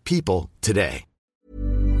linkedin.com/people today.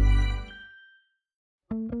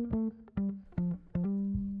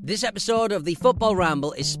 This episode of the Football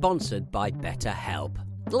Ramble is sponsored by BetterHelp.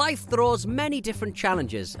 Life throws many different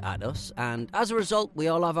challenges at us, and as a result, we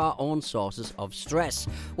all have our own sources of stress.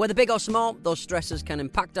 Whether big or small, those stresses can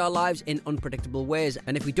impact our lives in unpredictable ways,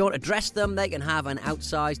 and if we don't address them, they can have an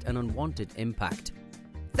outsized and unwanted impact.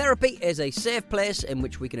 Therapy is a safe place in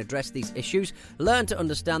which we can address these issues, learn to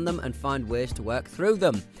understand them, and find ways to work through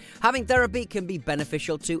them. Having therapy can be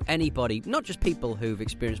beneficial to anybody, not just people who've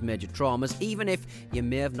experienced major traumas, even if you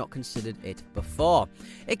may have not considered it before.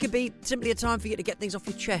 It could be simply a time for you to get things off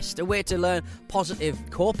your chest, a way to learn positive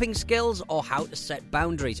coping skills, or how to set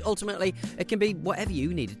boundaries. Ultimately, it can be whatever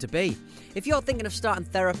you need it to be. If you're thinking of starting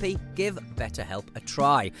therapy, give BetterHelp a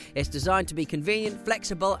try. It's designed to be convenient,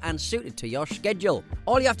 flexible, and suited to your schedule.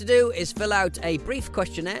 All you have to do is fill out a brief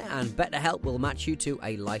questionnaire, and BetterHelp will match you to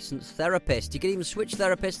a licensed therapist. You can even switch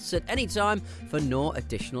therapists at any time for no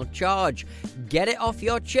additional charge. Get it off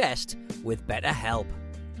your chest with BetterHelp.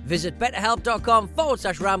 Visit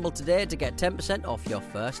betterhelp.com/ramble today to get 10% off your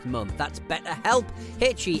first month. That's BetterHelp,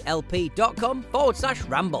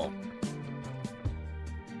 HELP.com/ramble.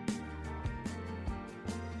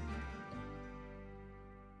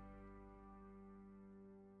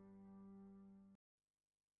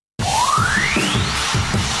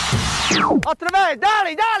 Otra vez,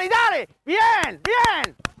 dale, dale, dale. Bien,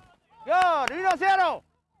 bien. Good, 1-0.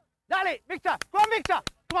 Dale, Victor. Come on, Victor.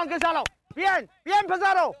 Come on, Gonzalo. Bien, bien,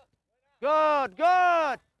 Pizarro. Good,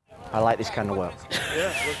 good. I like this kind of work.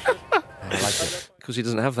 I like it. Because he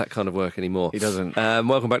doesn't have that kind of work anymore. He doesn't.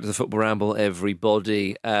 Welcome back to the Football Ramble,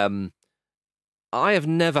 everybody. I have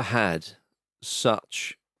never had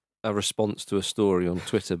such a response to a story on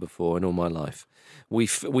Twitter before in all my life. We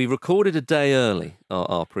recorded a day early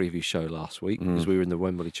our preview show last week because we were in the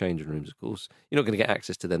Wembley changing rooms, of course. You're not going to get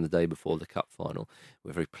access to them the day before the Cup final.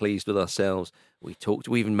 We're very pleased with ourselves. We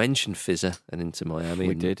even mentioned Fizzer and Inter Miami.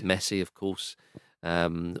 We did. Messi, of course.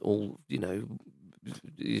 All, you know,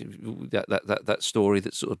 that story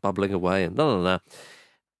that's sort of bubbling away and blah, blah, blah.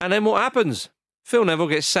 And then what happens? Phil Neville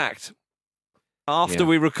gets sacked after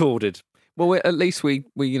we recorded. Well, at least we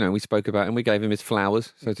spoke about him. We gave him his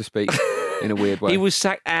flowers, so to speak, in a weird way. He was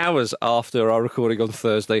sacked hours after our recording on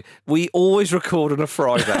Thursday. We always record on a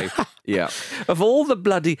Friday. Yeah. Of all the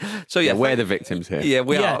bloody... So yeah, we're the victims here. Yeah,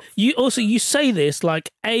 we are. You say this like,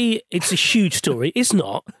 A, it's a huge story. It's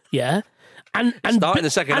not, yeah? And Starting the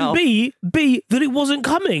second half. And B, that it wasn't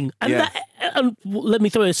coming. And and let me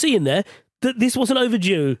throw a C in there, that this wasn't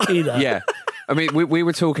overdue either. Yeah. I mean, we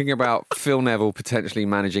were talking about Phil Neville potentially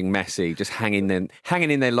managing Messi, just hanging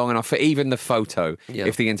in there long enough for even the photo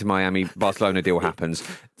if the Inter Miami Barcelona deal happens.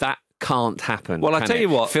 That can't happen. Well, I tell you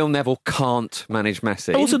what, Phil Neville can't manage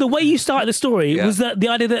Messi. Also, the way you started the story was that the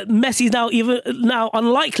idea that Messi's now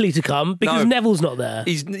unlikely to come because Neville's not there.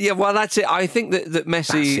 Well, that's it. I think that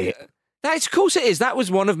Messi. That's it. Of course it is. That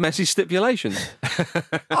was one of Messi's stipulations.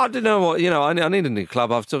 I don't know what, I need a new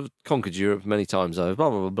club. I've sort of conquered Europe many times over, blah,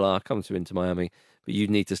 blah, blah, blah. Come to Inter Miami, but you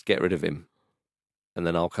need to get rid of him. And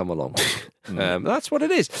then I'll come along. That's what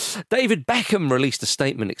it is. David Beckham released a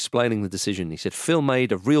statement explaining the decision. He said, Phil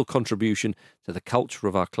made a real contribution to the culture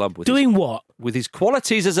of our club. What? With his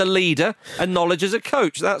qualities as a leader and knowledge as a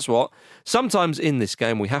coach. That's what. Sometimes in this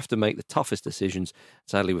game, we have to make the toughest decisions.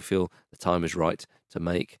 Sadly, we feel the time is right to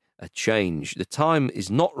make a change. The time is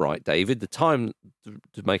not right, David. The time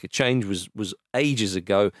to make a change was ages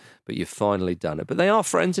ago, but you've finally done it. But they are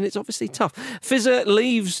friends, and it's obviously tough. Fizzer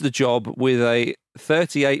leaves the job with a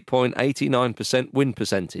 38.89% win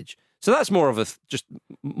percentage. So that's more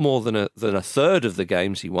than a third of the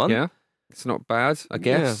games he won. Yeah, it's not bad, I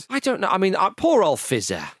guess. Yeah. I don't know. I mean, poor old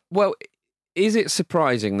Fizzer. Well, is it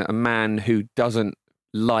surprising that a man who doesn't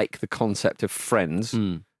like the concept of friends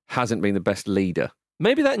hasn't been the best leader?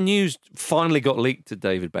 Maybe that news finally got leaked to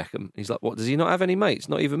David Beckham. He's like, what, does he not have any mates?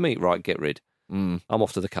 Not even me? Right, get rid. I'm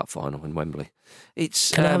off to the cup final in Wembley.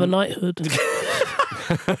 Can I have a knighthood?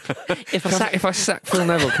 If I sack Phil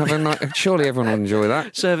Neville, can I have a night? Surely everyone will enjoy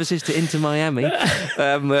that. Services to Inter Miami. So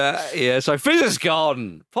Fizzer's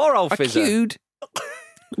gone. Poor old Fizzer. Queued.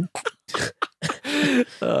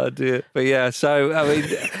 Oh, dear. But yeah, so, I mean...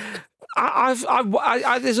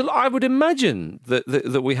 I would imagine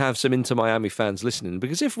that we have some Inter Miami fans listening,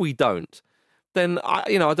 because if we don't, then I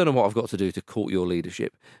don't know what I've got to do to court your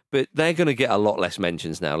leadership, but they're going to get a lot less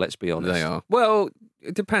mentions now. Let's be honest. They are. Well,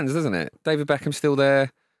 it depends, doesn't it? David Beckham's still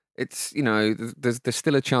there. It's there's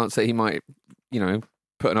still a chance that he might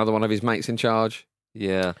put another one of his mates in charge.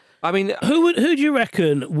 Yeah. I mean, who do you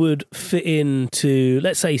reckon would fit into,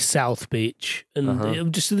 let's say, South Beach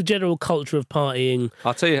and just the general culture of partying?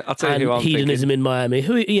 I'll tell you who I'm hedonism thinking. in Miami.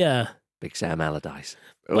 Big Sam Allardyce.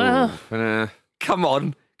 Well, come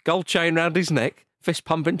on, gold chain round his neck, fist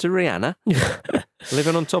pumping to Rihanna,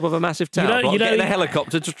 living on top of a massive tower, getting a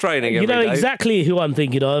helicopter to training. You know day. exactly who I'm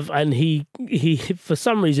thinking of, and he for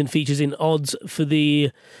some reason features in odds for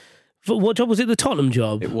the. What job was it? The Tottenham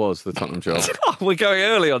job? It was the Tottenham job. We're going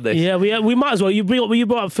early on this. Yeah, we might as well. You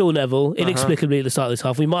brought up Phil Neville inexplicably at the start of this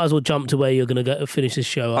half. We might as well jump to where you're going to go finish this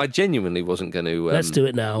show up. I genuinely wasn't going to. Let's do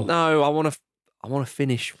it now. No, I want to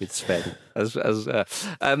finish with Sven.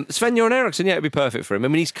 Sven Göran Eriksson, yeah, it'd be perfect for him. I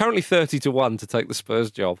mean, he's currently 30-1 to take the Spurs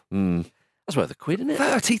job. That's worth a quid, isn't it?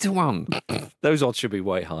 30-1. Those odds should be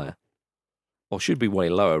way higher, or should be way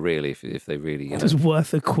lower, really, if they really. It's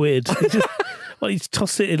worth a quid. Well, you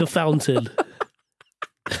toss it in a fountain.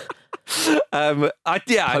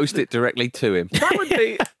 Post it directly to him. That would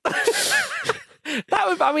be.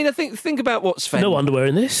 I mean, I think about what Sven. No underwear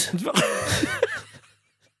in this.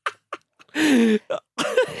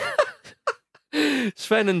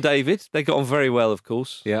 Sven and David, they got on very well, of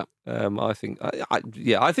course. Yeah. I think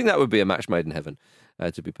that would be a match made in heaven.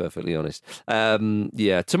 To be perfectly honest.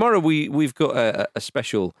 Tomorrow we've got a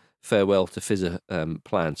special farewell to Fizzer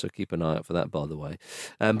plan, so keep an eye out for that, by the way.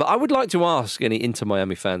 But I would like to ask any Inter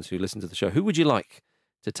Miami fans who listen to the show, who would you like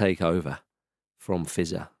to take over from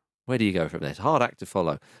Fizzer? Where do you go from there? It's a hard act to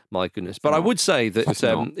follow, my goodness. But I would say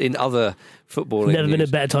that in other footballing never news, been a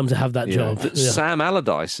better time to have that job. Sam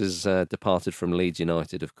Allardyce has departed from Leeds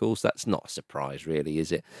United, of course. That's not a surprise, really,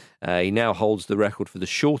 is it? He now holds the record for the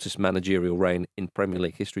shortest managerial reign in Premier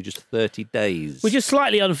League history, just 30 days. Which is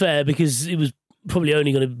slightly unfair because it was probably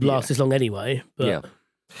only going to last this long anyway. But. Yeah.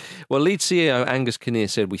 Well, Leeds CEO Angus Kinnear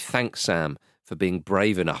said, "We thank Sam for being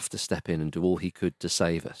brave enough to step in and do all he could to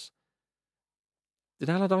save us." Did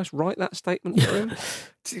Allardyce write that statement for him?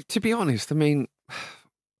 To be honest, I mean,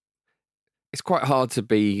 it's quite hard to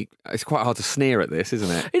sneer at this, isn't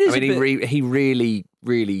it? It is. I mean, he really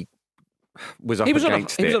was up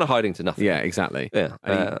against it. He was on a hiding to nothing. Yeah, exactly. Yeah,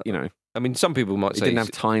 I mean, some people might say he didn't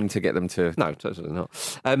have time to get them to. No, totally not.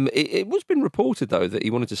 It was been reported though that he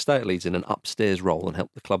wanted to stay at Leeds in an upstairs role and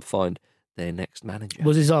help the club find their next manager.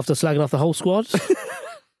 Was this after slagging off the whole squad?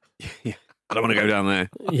 Yeah. I don't want to go down there.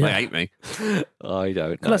 Yeah. They hate me. I don't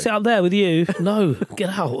know. Can I sit up there with you? No, get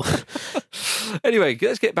out. Anyway,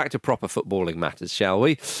 let's get back to proper footballing matters, shall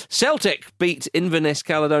we? Celtic beat Inverness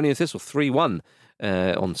Caledonian Thistle 3-1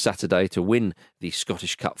 on Saturday to win the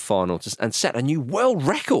Scottish Cup final and set a new world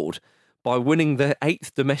record by winning their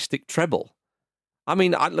 8th domestic treble. I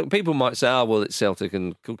mean, look, people might say, oh, well, it's Celtic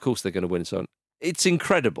and of course they're going to win. So it's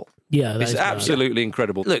incredible. Yeah, it's absolutely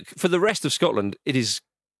incredible. Look, for the rest of Scotland, it is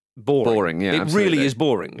boring. Yeah, it absolutely. really is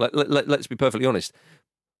boring. Let's be perfectly honest.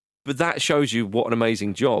 But that shows you what an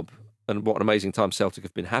amazing job and what an amazing time Celtic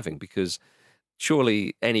have been having, because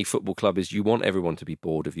surely any football club is you want everyone to be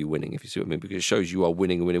bored of you winning, if you see what I mean, because it shows you are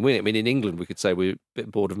winning and winning and winning. I mean, in England, we could say we're a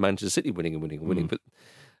bit bored of Manchester City winning and winning and winning, but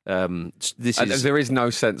there is no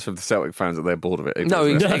sense from the Celtic fans that they're bored of it. No,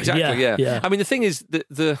 exactly, Yeah. yeah. I mean, the thing is that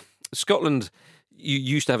the Scotland, you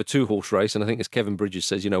used to have a 2-horse race, and I think as Kevin Bridges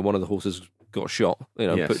says, one of the horses got shot,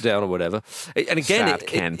 Yes. put down or whatever. And again, Sad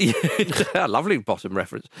Ken. lovely bottom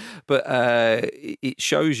reference, but it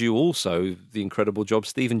shows you also the incredible job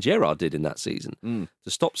Steven Gerrard did in that season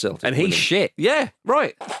to stop Celtic, and he's shit. Yeah,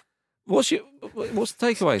 right. What's the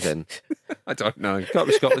takeaway then? I don't know. Can't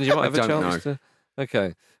be Scotland. You might have a I don't chance know.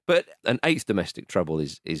 Okay, but an 8th domestic treble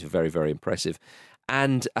is very, very impressive,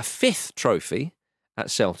 and a 5th trophy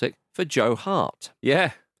at Celtic for Joe Hart.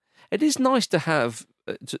 Yeah, it is nice to have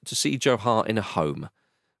to see Joe Hart in a home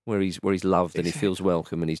where he's loved and he feels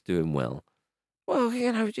welcome and he's doing well. Well,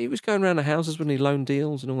 he was going around the houses when he loan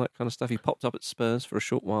deals and all that kind of stuff. He popped up at Spurs for a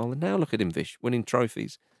short while, and now look at him, Vish, winning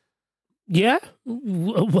trophies. Yeah,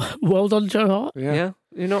 well done, Joe Hart. Yeah.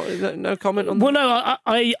 You're no comment on that? Well, no,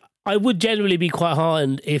 I would generally be quite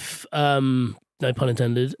heartened if, no pun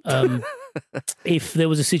intended, if there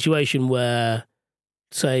was a situation where,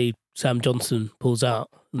 say, Sam Johnson pulls out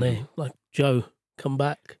and they Joe, come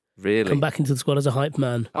back. Really? Come back into the squad as a hype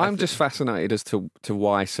man. I'm just fascinated as to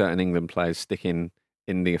why certain England players stick in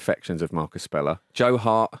the affections of Marcus Speller. Joe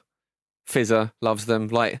Hart, Fizzer, loves them.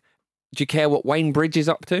 Do you care what Wayne Bridge is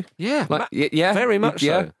up to? Yeah, yeah, very much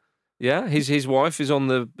yeah. so. Yeah, his wife is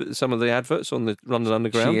on some of the adverts on the London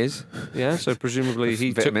Underground. She is. Yeah, so presumably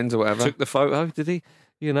he vitamins or whatever. Took the photo. Did he?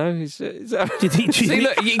 Did he? See,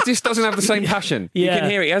 look, he just doesn't have the same passion. Yeah. You can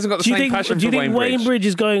hear it. He hasn't got the same passion do you for think Wayne Bridge.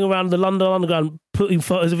 is going around the London Underground putting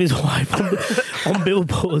photos of his wife on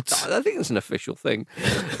billboards? I think it's an official thing.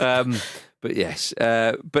 But yes.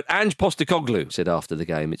 But Ange Postecoglou said after the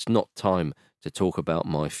game, it's not time to talk about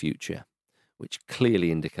my future, which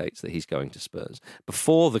clearly indicates that he's going to Spurs.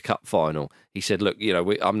 Before the cup final, he said, look,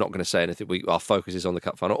 I'm not going to say anything. Our focus is on the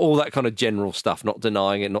cup final. All that kind of general stuff, not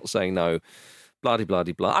denying it, not saying no,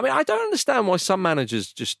 blah-de-blah-de-blah. I mean, I don't understand why some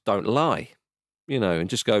managers just don't lie, and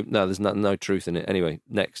just go, no, there's no truth in it. Anyway,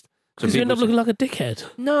 next. Because you end up looking like a dickhead.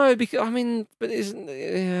 No, because,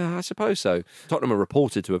 I suppose so. Tottenham are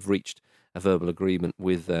reported to have reached a verbal agreement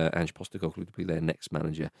with Ange Postecoglou to be their next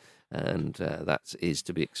manager, and that is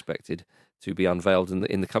to be expected to be unveiled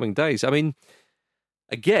in the coming days. I mean,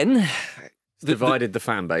 again, it's divided the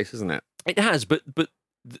fan base, isn't it? It has, but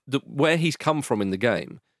where he's come from in the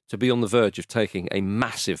game to be on the verge of taking a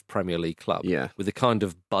massive Premier League club with the kind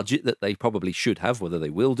of budget that they probably should have, whether they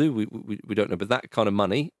will do, we don't know, but that kind of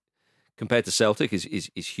money compared to Celtic is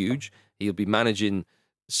huge. He'll be managing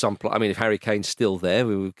some. I mean, if Harry Kane's still there,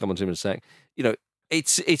 we will come on to him in a sec.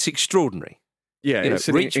 It's extraordinary. Yeah, it's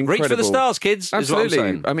reach for the stars, kids. Absolutely. Is what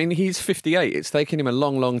I'm saying. I mean, he's 58. It's taken him a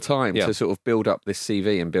long, long time to sort of build up this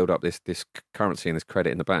CV and build up this currency and this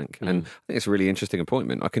credit in the bank. And I think it's a really interesting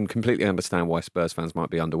appointment. I can completely understand why Spurs fans might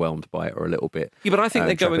be underwhelmed by it or a little bit. Yeah, but I think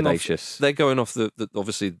they're going trepidatious. off the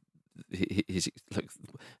obviously.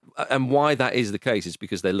 And why that is the case is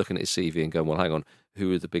because they're looking at his CV and going, well, hang on,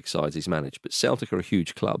 who are the big sides he's managed? But Celtic are a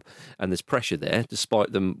huge club and there's pressure there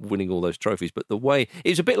despite them winning all those trophies. But the way,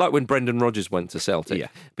 it's a bit like when Brendan Rodgers went to Celtic. Yeah.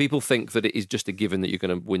 People think that it is just a given that you're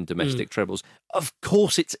going to win domestic trebles. Of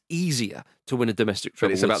course it's easier to win a domestic treble.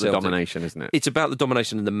 But it's about Celtic. the domination, isn't it? It's about the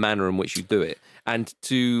domination and the manner in which you do it. And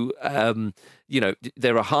to,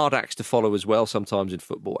 there are hard acts to follow as well sometimes in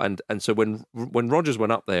football. And so when Rodgers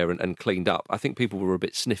went up there and cleaned up, I think people were a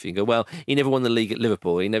bit sniffy and go, well, he never won the league at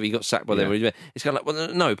Liverpool. He got sacked by them. It's kind of like,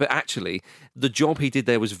 well, no, but actually the job he did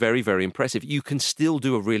there was very, very impressive. You can still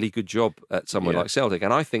do a really good job at somewhere like Celtic.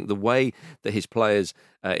 And I think the way that his players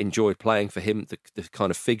enjoyed playing for him, the kind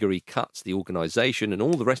of figure he cuts, the organisation and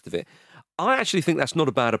all the rest of it, I actually think that's not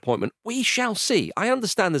a bad appointment. We shall see. I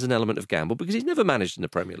understand there's an element of gamble because he's never managed in the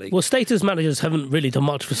Premier League. Well, status managers haven't really done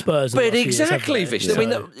much for Spurs. But exactly, Vish. I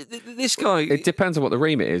mean, this guy... It depends on what the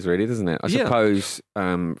remit is, really, doesn't it? I suppose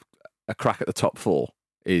a crack at the top four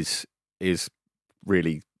is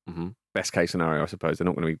really best case scenario. I suppose they're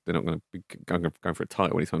not going to be going for a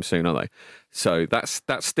title anytime soon, are they? So that's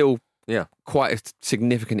still. Yeah, quite a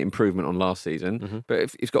significant improvement on last season. But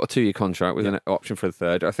if he's got a 2-year contract with an option for a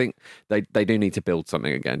third, I think they do need to build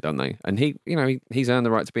something again, don't they? And he's earned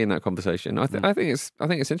the right to be in that conversation. I think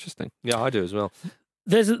it's interesting. Yeah, I do as well.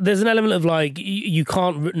 There's an element of you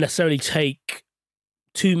can't necessarily take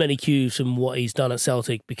too many cues from what he's done at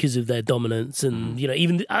Celtic because of their dominance, and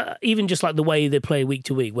even just like the way they play week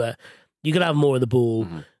to week, where you're gonna have more of the ball.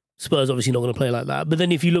 Spurs obviously not going to play like that. But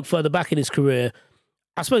then if you look further back in his career,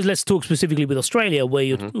 I suppose let's talk specifically with Australia, where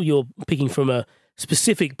you're picking from a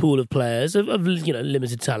specific pool of players of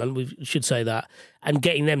limited talent, we should say that, and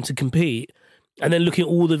getting them to compete. And then looking at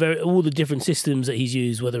all the different systems that he's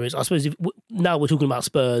used, whether it's, I suppose, now we're talking about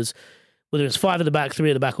Spurs, whether it's 5 at the back, 3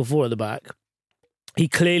 at the back, or 4 at the back, he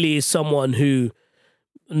clearly is someone who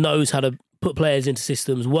knows how to put players into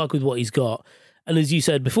systems, work with what he's got. And as you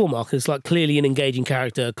said before, Marcus, like clearly an engaging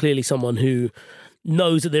character, clearly someone who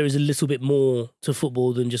knows that there is a little bit more to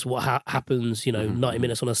football than just what happens, 90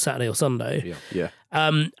 minutes on a Saturday or Sunday. Yeah.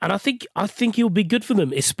 And I think he'll be good for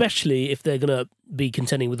them, especially if they're going to be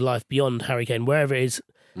contending with life beyond Harry Kane, wherever it is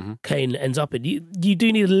Kane ends up in. You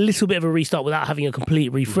do need a little bit of a restart without having a complete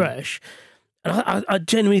refresh. And I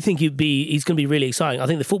genuinely think he's going to be really exciting. I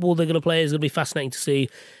think the football they're going to play is going to be fascinating to see.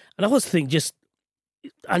 And I also think just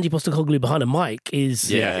Ange Postecoglou behind a mic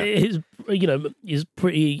is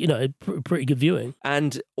pretty pretty good viewing.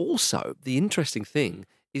 And also the interesting thing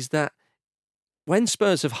is that when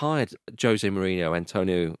Spurs have hired Jose Mourinho,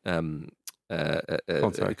 Antonio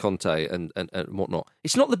Conte and whatnot,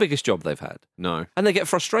 it's not the biggest job they've had. No, and they get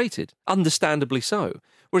frustrated, understandably so.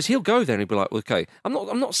 Whereas he'll go there and he'll be like, okay, I'm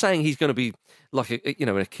not saying he's going to be like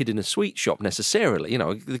a kid in a sweet shop necessarily.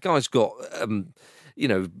 The guy's got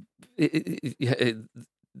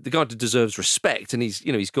the guy deserves respect, and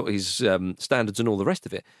he's got his standards and all the rest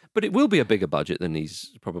of it. But it will be a bigger budget than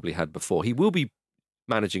he's probably had before. He will be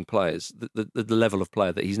managing players, the level of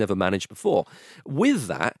player that he's never managed before. With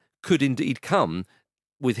that could indeed come,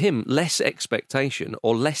 with him, less expectation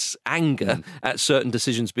or less anger at certain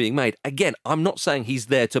decisions being made. Again, I'm not saying he's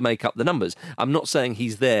there to make up the numbers. I'm not saying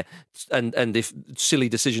he's there and if silly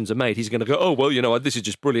decisions are made, he's going to go, oh, well, this is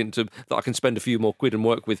just brilliant that I can spend a few more quid and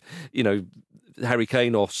work with, Harry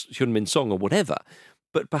Kane or Heung-min Son or whatever.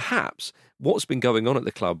 But perhaps what's been going on at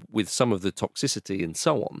the club with some of the toxicity and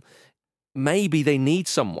so on, maybe they need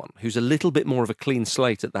someone who's a little bit more of a clean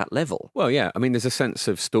slate at that level. Well, yeah. I mean, there's a sense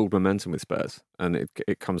of stalled momentum with Spurs, and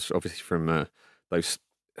it comes obviously from those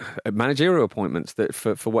managerial appointments that,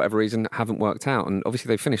 for whatever reason, haven't worked out. And obviously,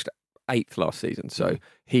 they finished 8th last season, so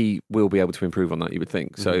he will be able to improve on that, you would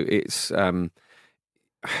think. So it's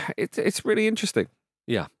really interesting.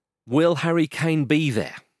 Yeah. Will Harry Kane be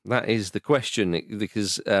there? That is the question,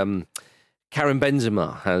 because Karim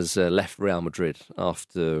Benzema has left Real Madrid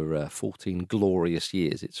after 14 glorious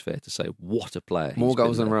years. It's fair to say, what a player! More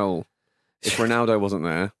goals than Raul. If Ronaldo wasn't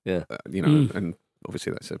there, and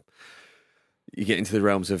obviously you get into the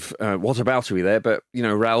realms of what about are we there? But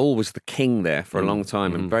Raul was the king there for a long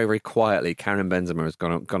time, and very, very quietly, Karim Benzema has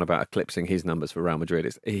gone about eclipsing his numbers for Real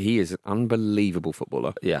Madrid. He is an unbelievable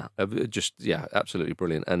footballer. Yeah, absolutely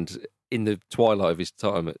brilliant. And in the twilight of his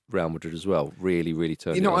time at Real Madrid as well, really, really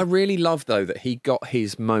turned. I really love though that he got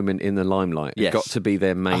his moment in the limelight. He got to be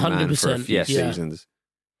their main 100%, man for a few seasons.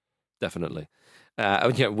 Definitely.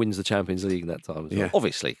 Wins the Champions League that time as well.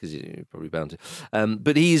 Obviously, because you're probably bound to.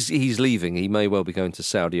 But he's leaving. He may well be going to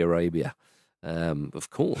Saudi Arabia, of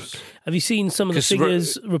course. Have you seen some of the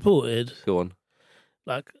figures reported? Go on.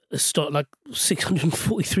 Like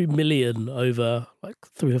 643 million over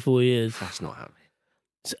 3 or 4 years. That's not happening.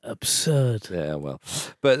 It's absurd. Yeah, well,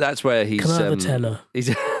 but that's where he's. Can I have a tenner?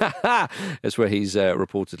 That's where he's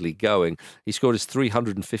reportedly going. He scored his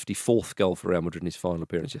 354th goal for Real Madrid in his final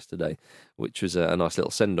appearance yesterday, which was a nice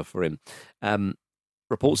little send off for him.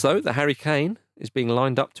 Reports though that Harry Kane is being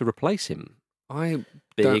lined up to replace him. I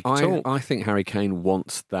think Harry Kane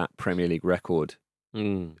wants that Premier League record.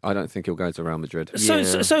 I don't think he'll go to Real Madrid.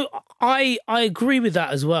 So I agree with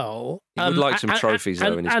that as well. He would like some trophies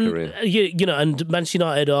though in his career. And Manchester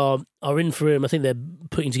United are in for him. I think they're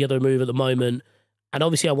putting together a move at the moment, and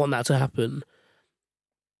obviously I want that to happen.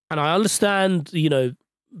 And I understand,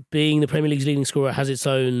 being the Premier League's leading scorer has its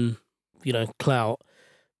own, clout,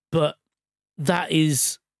 but that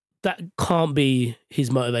can't be his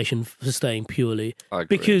motivation for staying purely. I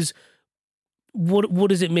agree. Because what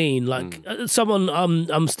does it mean? Someone,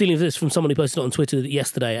 I'm stealing this from someone who posted it on Twitter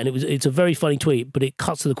yesterday, and it's a very funny tweet, but it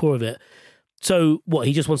cuts to the core of it. So what?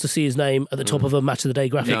 He just wants to see his name at the top of a Match of the Day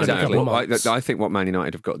graphic. Exactly. I think what Man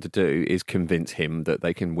United have got to do is convince him that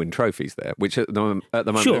they can win trophies there, which at the moment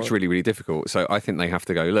it's really, really difficult. So I think they have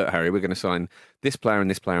to go, look, Harry, we're going to sign this player and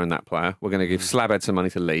this player and that player. We're going to give Slabhead some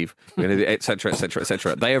money to leave, we're going to do et cetera, et cetera, et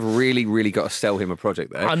cetera. They have really, really got to sell him a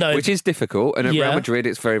project there, I know. which is difficult. And at Real Madrid,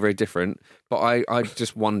 it's very, very different. But I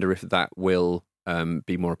just wonder if that will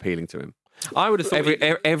be more appealing to him. I would have thought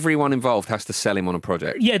everyone involved has to sell him on a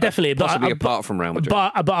project. Yeah, definitely. Possibly apart from Real Madrid.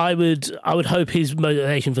 But I would hope his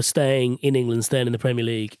motivation for staying in England, staying in the Premier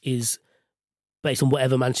League, is based on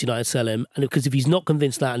whatever Manchester United sell him. And because if he's not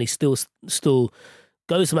convinced that, and he still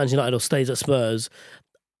goes to Manchester United or stays at Spurs,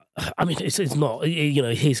 I mean, it's not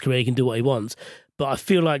his career. He can do what he wants. but I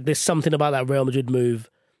feel like there's something about that Real Madrid move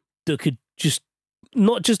that could just,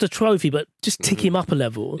 not just a trophy, but just tick him up a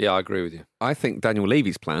level. Yeah, I agree with you. I think Daniel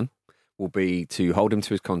Levy's plan will be to hold him to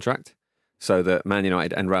his contract so that Man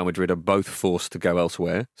United and Real Madrid are both forced to go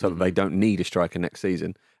elsewhere so that they don't need a striker next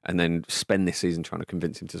season, and then spend this season trying to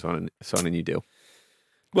convince him to sign a new deal.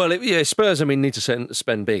 Well, Spurs, need to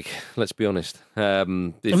spend big, let's be honest.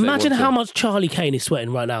 Imagine how much Charlie Kane is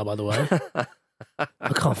sweating right now, by the way.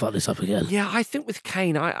 I can't fuck this up again. Yeah, I think with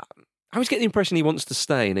Kane, I always get the impression he wants to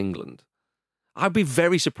stay in England. I'd be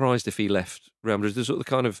very surprised if he left Real Madrid. The sort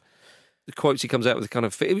of the quotes he comes out with,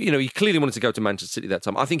 he clearly wanted to go to Manchester City that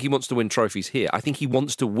time. I think he wants to win trophies here. I think he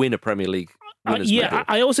wants to win a Premier League winners medal.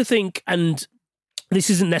 I also think, and this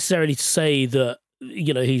isn't necessarily to say that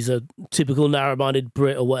he's a typical narrow-minded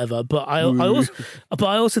Brit or whatever, but I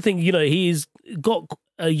also think he's got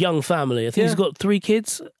a young family. I think he's got 3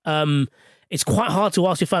 kids. It's quite hard to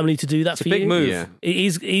ask your family to do that for you. It's a big move. Yeah. It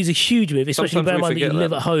is a huge move, especially bear in mind that you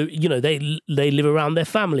live at home. They live around their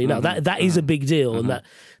family. Now that is a big deal, and that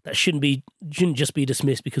shouldn't just be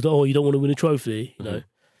dismissed because you don't want to win a trophy.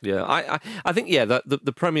 Yeah, I think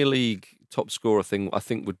the Premier League top scorer thing I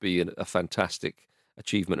think would be a fantastic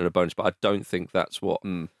achievement and a bonus, but I don't think that's what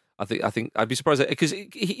I think. I'd be surprised because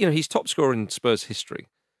he's top scorer in Spurs history.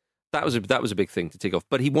 That was a big thing to tick off,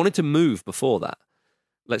 but he wanted to move before that.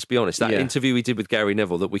 Let's be honest. That interview he did with Gary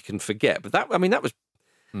Neville that we can forget, but that was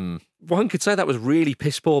one could say that was really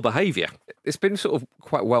piss poor behaviour. It's been sort of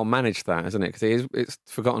quite well managed, that, hasn't it? Because it's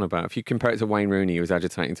forgotten about. If you compare it to Wayne Rooney, he was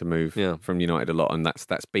agitating to move from United a lot, and that's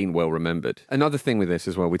been well remembered. Another thing with this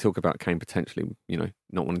as well, we talk about Kane potentially,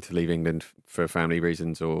 not wanting to leave England for family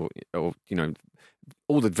reasons or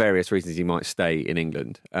all the various reasons he might stay in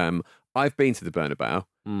England. I've been to the Bernabeu.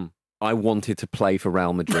 I wanted to play for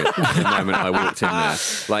Real Madrid the moment I walked in there.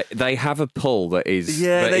 Like, they have a pull that is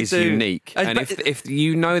unique, and if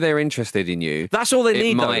they're interested in you, that's all they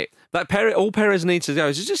need. All Perez needs to do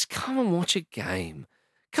is just come and watch a game,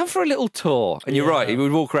 come for a little tour. And you're right, he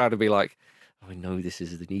would walk around and be like, I know this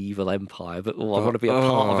is an evil empire, but I want to be a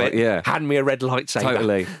part of it. Yeah. Hand me a red lightsaber.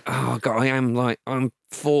 Totally. Oh God, I'm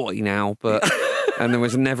 40 now, but. And there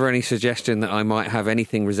was never any suggestion that I might have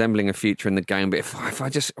anything resembling a future in the game. But if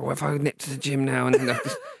I nip to the gym now and then I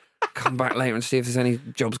just come back later and see if there's any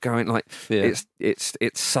jobs going,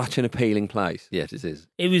 it's such an appealing place. Yes, it is.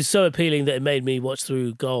 It was so appealing that it made me watch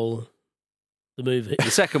through Goal, the movie.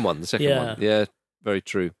 The second one. Yeah. Yeah, very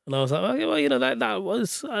true. And I was like, that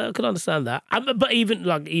was, I could understand that. But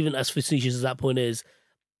even as facetious as that point is,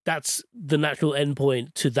 that's the natural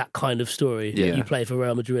endpoint to that kind of story. Yeah. You play for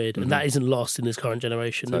Real Madrid, and that isn't lost in this current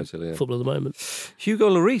generation of football at the moment. Hugo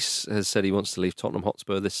Lloris has said he wants to leave Tottenham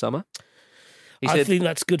Hotspur this summer. I think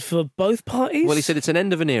that's good for both parties. Well, he said, it's an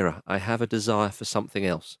end of an era. I have a desire for something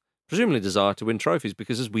else. Presumably a desire to win trophies,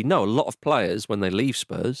 because as we know, a lot of players, when they leave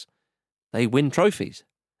Spurs, they win trophies.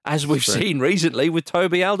 As we've seen recently with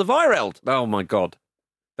Toby Alderweireld. Oh, my God.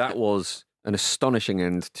 That was an astonishing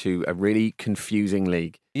end to a really confusing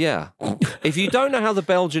league. Yeah. If you don't know how the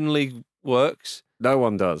Belgian league works, no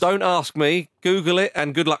one does. Don't ask me. Google it,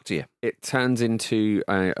 and good luck to you. It turns into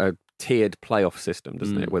a tiered playoff system,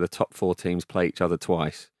 doesn't it? Where the top 4 teams play each other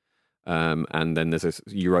twice, and then there's a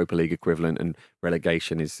Europa League equivalent, and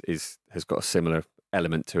relegation has got a similar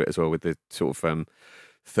element to it as well, with the sort of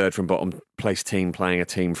third from bottom place team playing a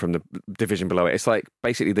team from the division below it. It's like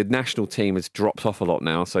basically the national team has dropped off a lot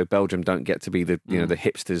now, so Belgium don't get to be the the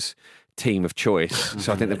hipsters team of choice.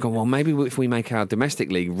 So I think they've gone, well, maybe if we make our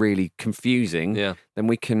domestic league really confusing, then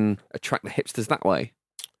we can attract the hipsters that way.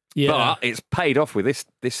 Yeah. But it's paid off with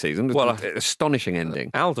this season. Well, astonishing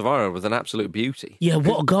ending. Alderweireld was an absolute beauty. Yeah,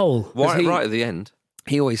 what a goal. Right at the end.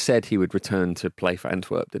 He always said he would return to play for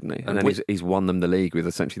Antwerp, didn't he? And then he's won them the league with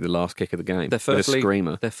essentially the last kick of the game. Their first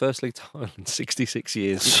screamer. Their first league title in 66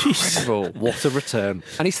 years. Incredible. What a return.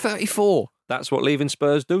 And he's 34. That's what leaving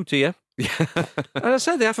Spurs do to you. And I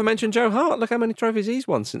said, the aforementioned Joe Hart, look how many trophies he's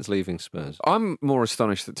won since leaving Spurs. I'm more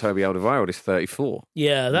astonished that Toby Alderweireld is 34.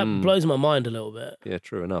 Yeah, that blows my mind a little bit. Yeah,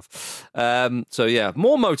 true enough.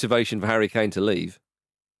 More motivation for Harry Kane to leave.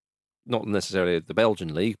 Not necessarily the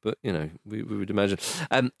Belgian league, but, we would imagine.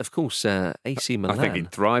 Of course, AC Milan. I think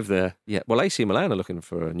he'd thrive there. Yeah, well, AC Milan are looking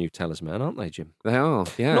for a new talisman, aren't they, Jim? They are,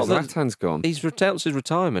 yeah. Zlatan's gone. He's announced his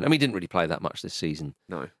retirement. I mean, he didn't really play that much this season.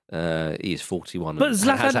 No. He is 41 but and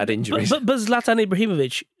Zlatan, has had injuries. But Zlatan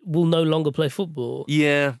Ibrahimovic will no longer play football.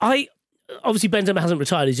 Yeah. Obviously, Benzema hasn't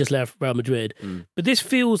retired. He's just left Real Madrid. But this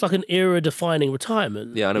feels like an era-defining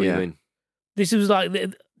retirement. Yeah, I know what you mean. This was like...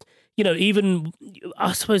 even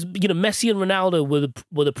I suppose Messi and Ronaldo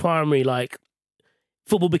were the primary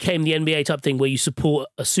football became the NBA type thing where you support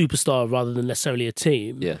a superstar rather than necessarily a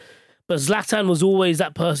team. Yeah. But Zlatan was always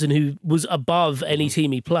that person who was above any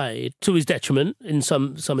team he played, to his detriment in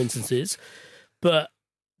some instances. But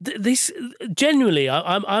this, genuinely,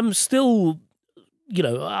 I'm still,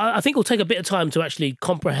 I think it'll take a bit of time to actually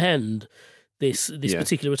comprehend this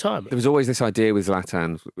particular retirement. There was always this idea with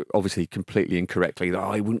Zlatan, obviously completely incorrectly,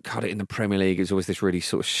 that he wouldn't cut it in the Premier League. It was always this really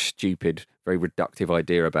sort of stupid, very reductive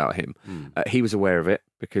idea about him. He was aware of it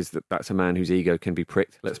because that's a man whose ego can be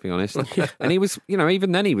pricked, let's be honest. And he was,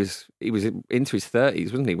 even then he was into his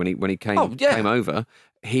 30s, wasn't he? When he came over,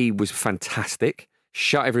 he was fantastic,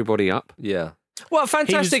 shut everybody up. Yeah. Well,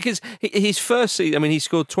 fantastic is his first season. I mean, he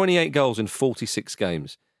scored 28 goals in 46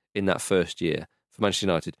 games in that first year for Manchester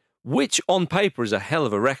United, which on paper is a hell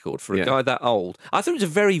of a record for a guy that old. I thought it was a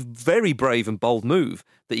very, very brave and bold move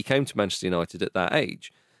that he came to Manchester United at that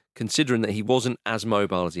age, considering that he wasn't as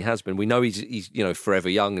mobile as he has been. We know he's forever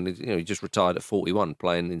young, and he just retired at 41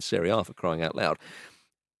 playing in Serie A, for crying out loud.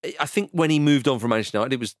 I think when he moved on from Manchester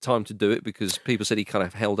United, it was time to do it because people said he kind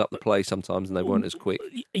of held up the play sometimes and they weren't as quick.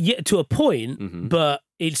 Yeah, to a point, but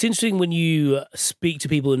it's interesting when you speak to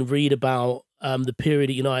people and read about the period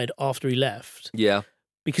at United after he left. Yeah.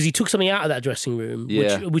 Because he took something out of that dressing room,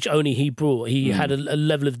 which only he brought. He had a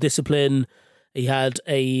level of discipline. He had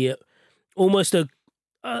almost a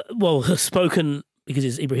spoken, because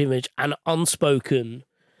it's Ibrahimovic, and unspoken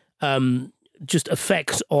just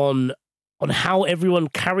effect on how everyone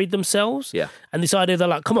carried themselves. Yeah. And this idea, they're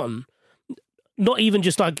like, come on, not even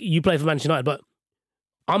just like you play for Manchester United, but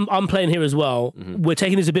I'm playing here as well. We're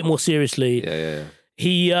taking this a bit more seriously. Yeah.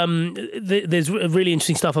 There's really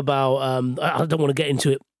interesting stuff about, I don't want to get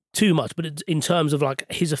into it too much, but in terms of like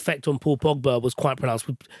his effect on Paul Pogba was quite pronounced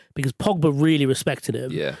because Pogba really respected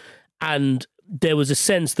him. Yeah. And there was a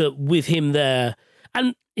sense that with him there,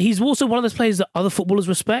 and he's also one of those players that other footballers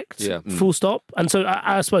respect, full stop. And so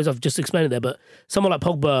I suppose I've just explained it there, but someone like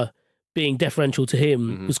Pogba being deferential to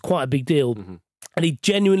him was quite a big deal. And he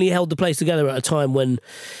genuinely held the place together at a time when,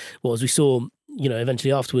 well, as we saw,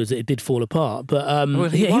 eventually afterwards, it did fall apart. But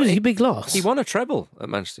he was a big loss. He won a treble at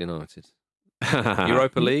Manchester United.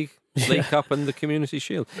 Europa League, League Cup and the Community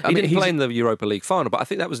Shield. He didn't play in the Europa League final, but I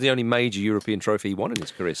think that was the only major European trophy he won in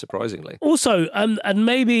his career, surprisingly. Also, and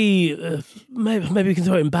maybe we can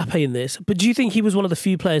throw Mbappe in this, but do you think he was one of the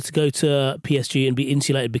few players to go to PSG and be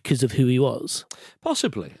insulated because of who he was?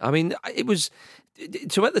 Possibly. I mean, it was...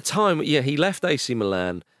 So at the time, he left AC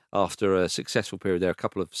Milan after a successful period there, a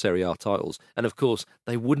couple of Serie A titles. And of course,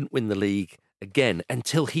 they wouldn't win the league again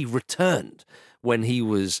until he returned when he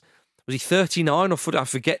was he 39 or 40? I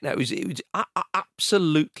forget now. It was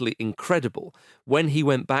absolutely incredible when he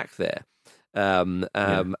went back there. And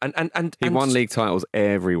he won league titles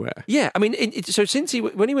everywhere. Yeah, I mean, so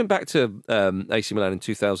when he went back to AC Milan in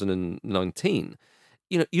 2019,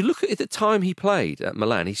 you look at the time he played at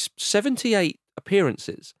Milan. He's 78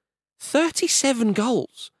 appearances, 37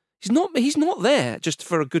 goals. He's not there just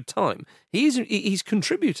for a good time. He's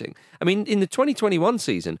contributing. I mean, in the 2021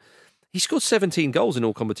 season, he scored 17 goals in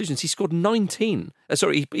all competitions. He scored 19.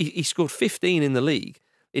 He scored 15 in the league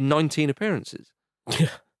in 19 appearances.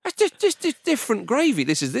 That's just different gravy.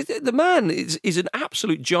 The man is an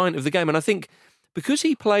absolute giant of the game, and I think because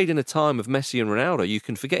he played in a time of Messi and Ronaldo, you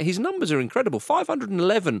can forget his numbers are incredible.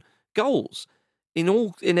 511 goals in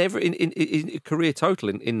career total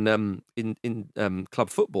in club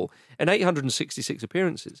football and 866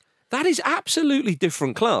 appearances. That is absolutely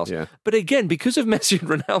different class. Yeah. But again, because of Messi and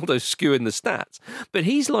Ronaldo skewing the stats, but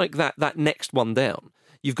he's like that next one down.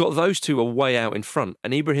 You've got those two are way out in front,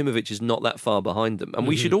 and Ibrahimovic is not that far behind them. And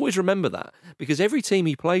we should always remember that, because every team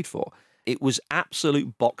he played for, it was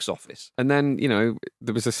absolute box office. And then,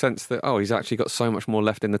 there was a sense that, he's actually got so much more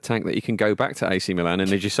left in the tank that he can go back to AC Milan.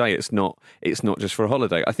 And as you say, it's not just for a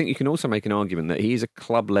holiday. I think you can also make an argument that he's a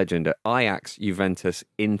club legend at Ajax, Juventus,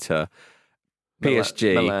 Inter,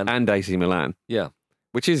 PSG, Milan. And AC Milan. Yeah.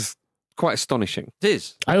 Which is quite astonishing. It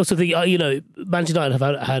is. I also think, Manchester United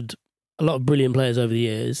have had a lot of brilliant players over the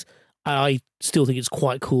years. I still think it's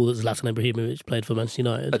quite cool that Zlatan Ibrahimovic played for Manchester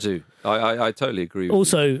United. I do. I totally agree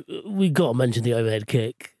with you. We got to mention the overhead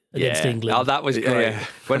kick against England. Oh, that was great. Yeah.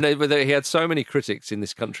 When he had so many critics in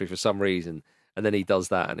this country for some reason, and then he does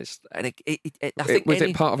that, and I think was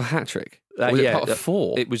it part of a hat trick? Was it part of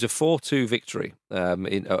 4? It was a 4-2 victory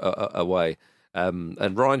away.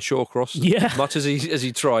 And Ryan Shawcross, much as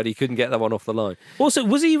he tried, he couldn't get that one off the line. Also,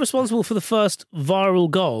 was he responsible for the first viral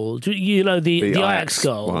goal? You know, the Ajax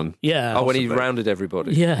goal? One. Yeah. Oh, when he rounded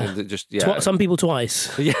everybody. Yeah. Some people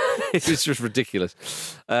twice. Yeah, it's just ridiculous.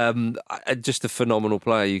 Just a phenomenal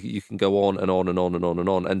player. You can go on and on and on and on and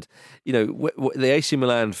on. And, you know, the AC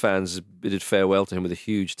Milan fans bid farewell to him with a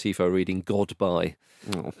huge tifo reading "God-bye."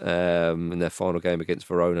 In their final game against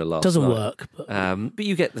Verona last Doesn't night. work. But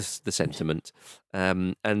you get the sentiment.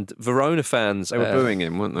 And Verona fans... They were booing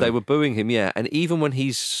him, weren't they? They were booing him, yeah. And even when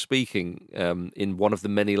he's speaking in one of the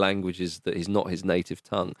many languages that is not his native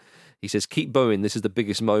tongue, he says, "Keep booing, this is the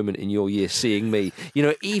biggest moment in your year, seeing me." You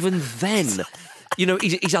know, even then, you know,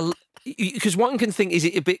 he's a... Because one can think,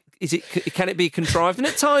 can it be contrived? And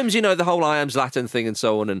at times, you know, the whole I am Zlatan thing and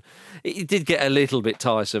so on, and it did get a little bit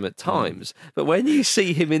tiresome at times. But when you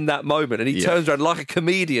see him in that moment and he turns around like a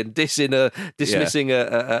comedian dismissing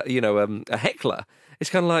a heckler, it's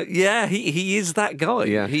kind of like, he is that guy.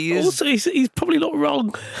 Yeah. He is. Also, he's probably not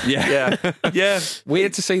wrong. Yeah.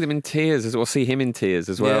 Weird to see them in tears as well, see him in tears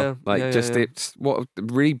as well. It's what a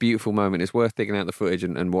really beautiful moment. It's worth digging out the footage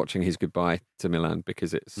and watching his goodbye to Milan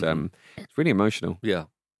because it's really emotional. Yeah.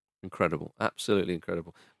 Incredible. Absolutely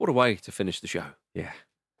incredible. What a way to finish the show. Yeah.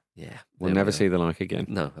 Yeah. We'll never see the like again.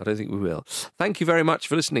 No, I don't think we will. Thank you very much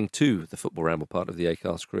for listening to the Football Ramble, part of the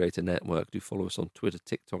Acast Creator Network. Do follow us on Twitter,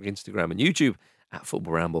 TikTok, Instagram and YouTube at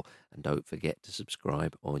Football Ramble. And don't forget to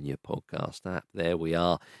subscribe on your podcast app. There we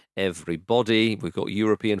are, everybody. We've got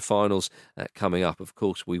European finals coming up. Of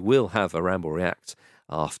course, we will have a Ramble React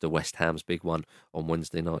after West Ham's big one on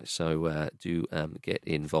Wednesday night. So do get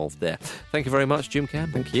involved there. Thank you very much, Jim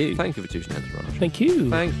Campbell. Thank you. Thank you for Tuesday Hands Raj. Thank you.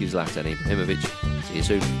 Thank you, Zlatan Ibrahimovic. See you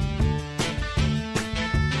soon.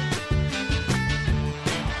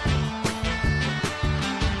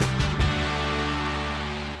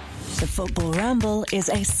 The Football Ramble is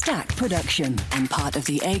a Stack production and part of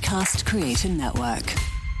the Acast Creator Network.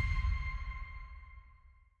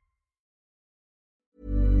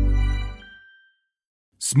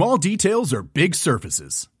 Small details are big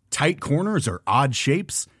surfaces. Tight corners are odd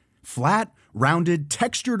shapes. Flat, rounded,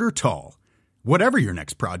 textured, or tall. Whatever your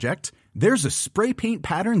next project, there's a spray paint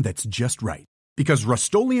pattern that's just right. Because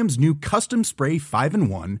Rust-Oleum's new Custom Spray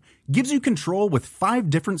 5-in-1 gives you control with 5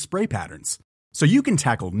 different spray patterns. So you can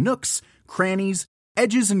tackle nooks, crannies,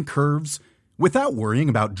 edges, and curves without worrying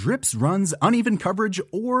about drips, runs, uneven coverage,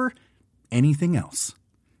 or anything else.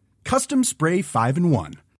 Custom Spray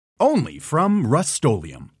 5-in-1. Only from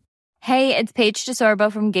Rust-Oleum. Hey, it's Paige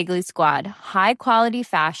DeSorbo from Giggly Squad. High quality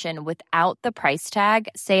fashion without the price tag.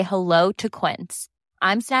 Say hello to Quince.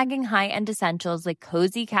 I'm snagging high-end essentials like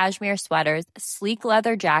cozy cashmere sweaters, sleek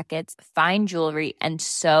leather jackets, fine jewelry, and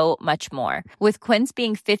so much more. With Quince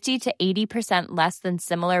being 50 to 80% less than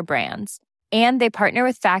similar brands. And they partner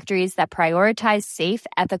with factories that prioritize safe,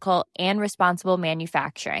 ethical, and responsible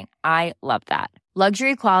manufacturing. I love that.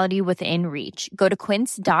 Luxury quality within reach. Go to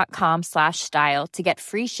quince.com/style to get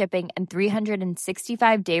free shipping and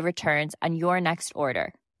 365-day returns on your next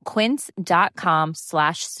order.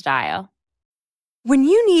 Quince.com/style. When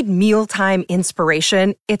you need mealtime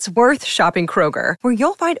inspiration, it's worth shopping Kroger, where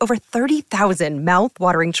you'll find over 30,000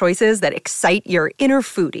 mouth-watering choices that excite your inner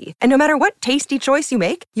foodie. And no matter what tasty choice you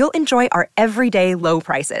make, you'll enjoy our everyday low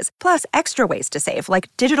prices, plus extra ways to save,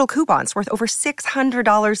 like digital coupons worth over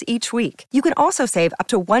 $600 each week. You can also save up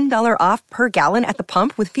to $1 off per gallon at the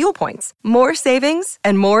pump with fuel points. More savings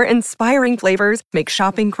and more inspiring flavors make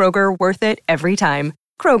shopping Kroger worth it every time.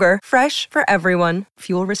 Kroger, fresh for everyone.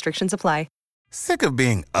 Fuel restrictions apply. Sick of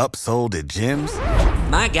being upsold at gyms?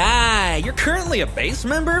 My guy, you're currently a base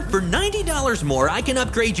member? For $90 more, I can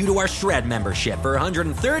upgrade you to our Shred membership. For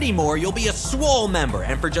 $130 more, you'll be a Swole member.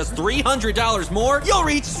 And for just $300 more, you'll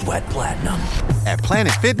reach Sweat Platinum. At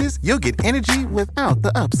Planet Fitness, you'll get energy without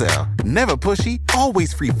the upsell. Never pushy,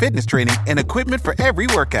 always free fitness training and equipment for every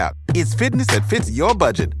workout. It's fitness that fits your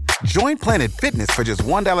budget. Join Planet Fitness for just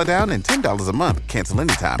 $1 down and $10 a month. Cancel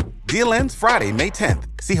anytime. Deal ends Friday, May 10th.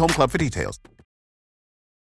 See Home Club for details.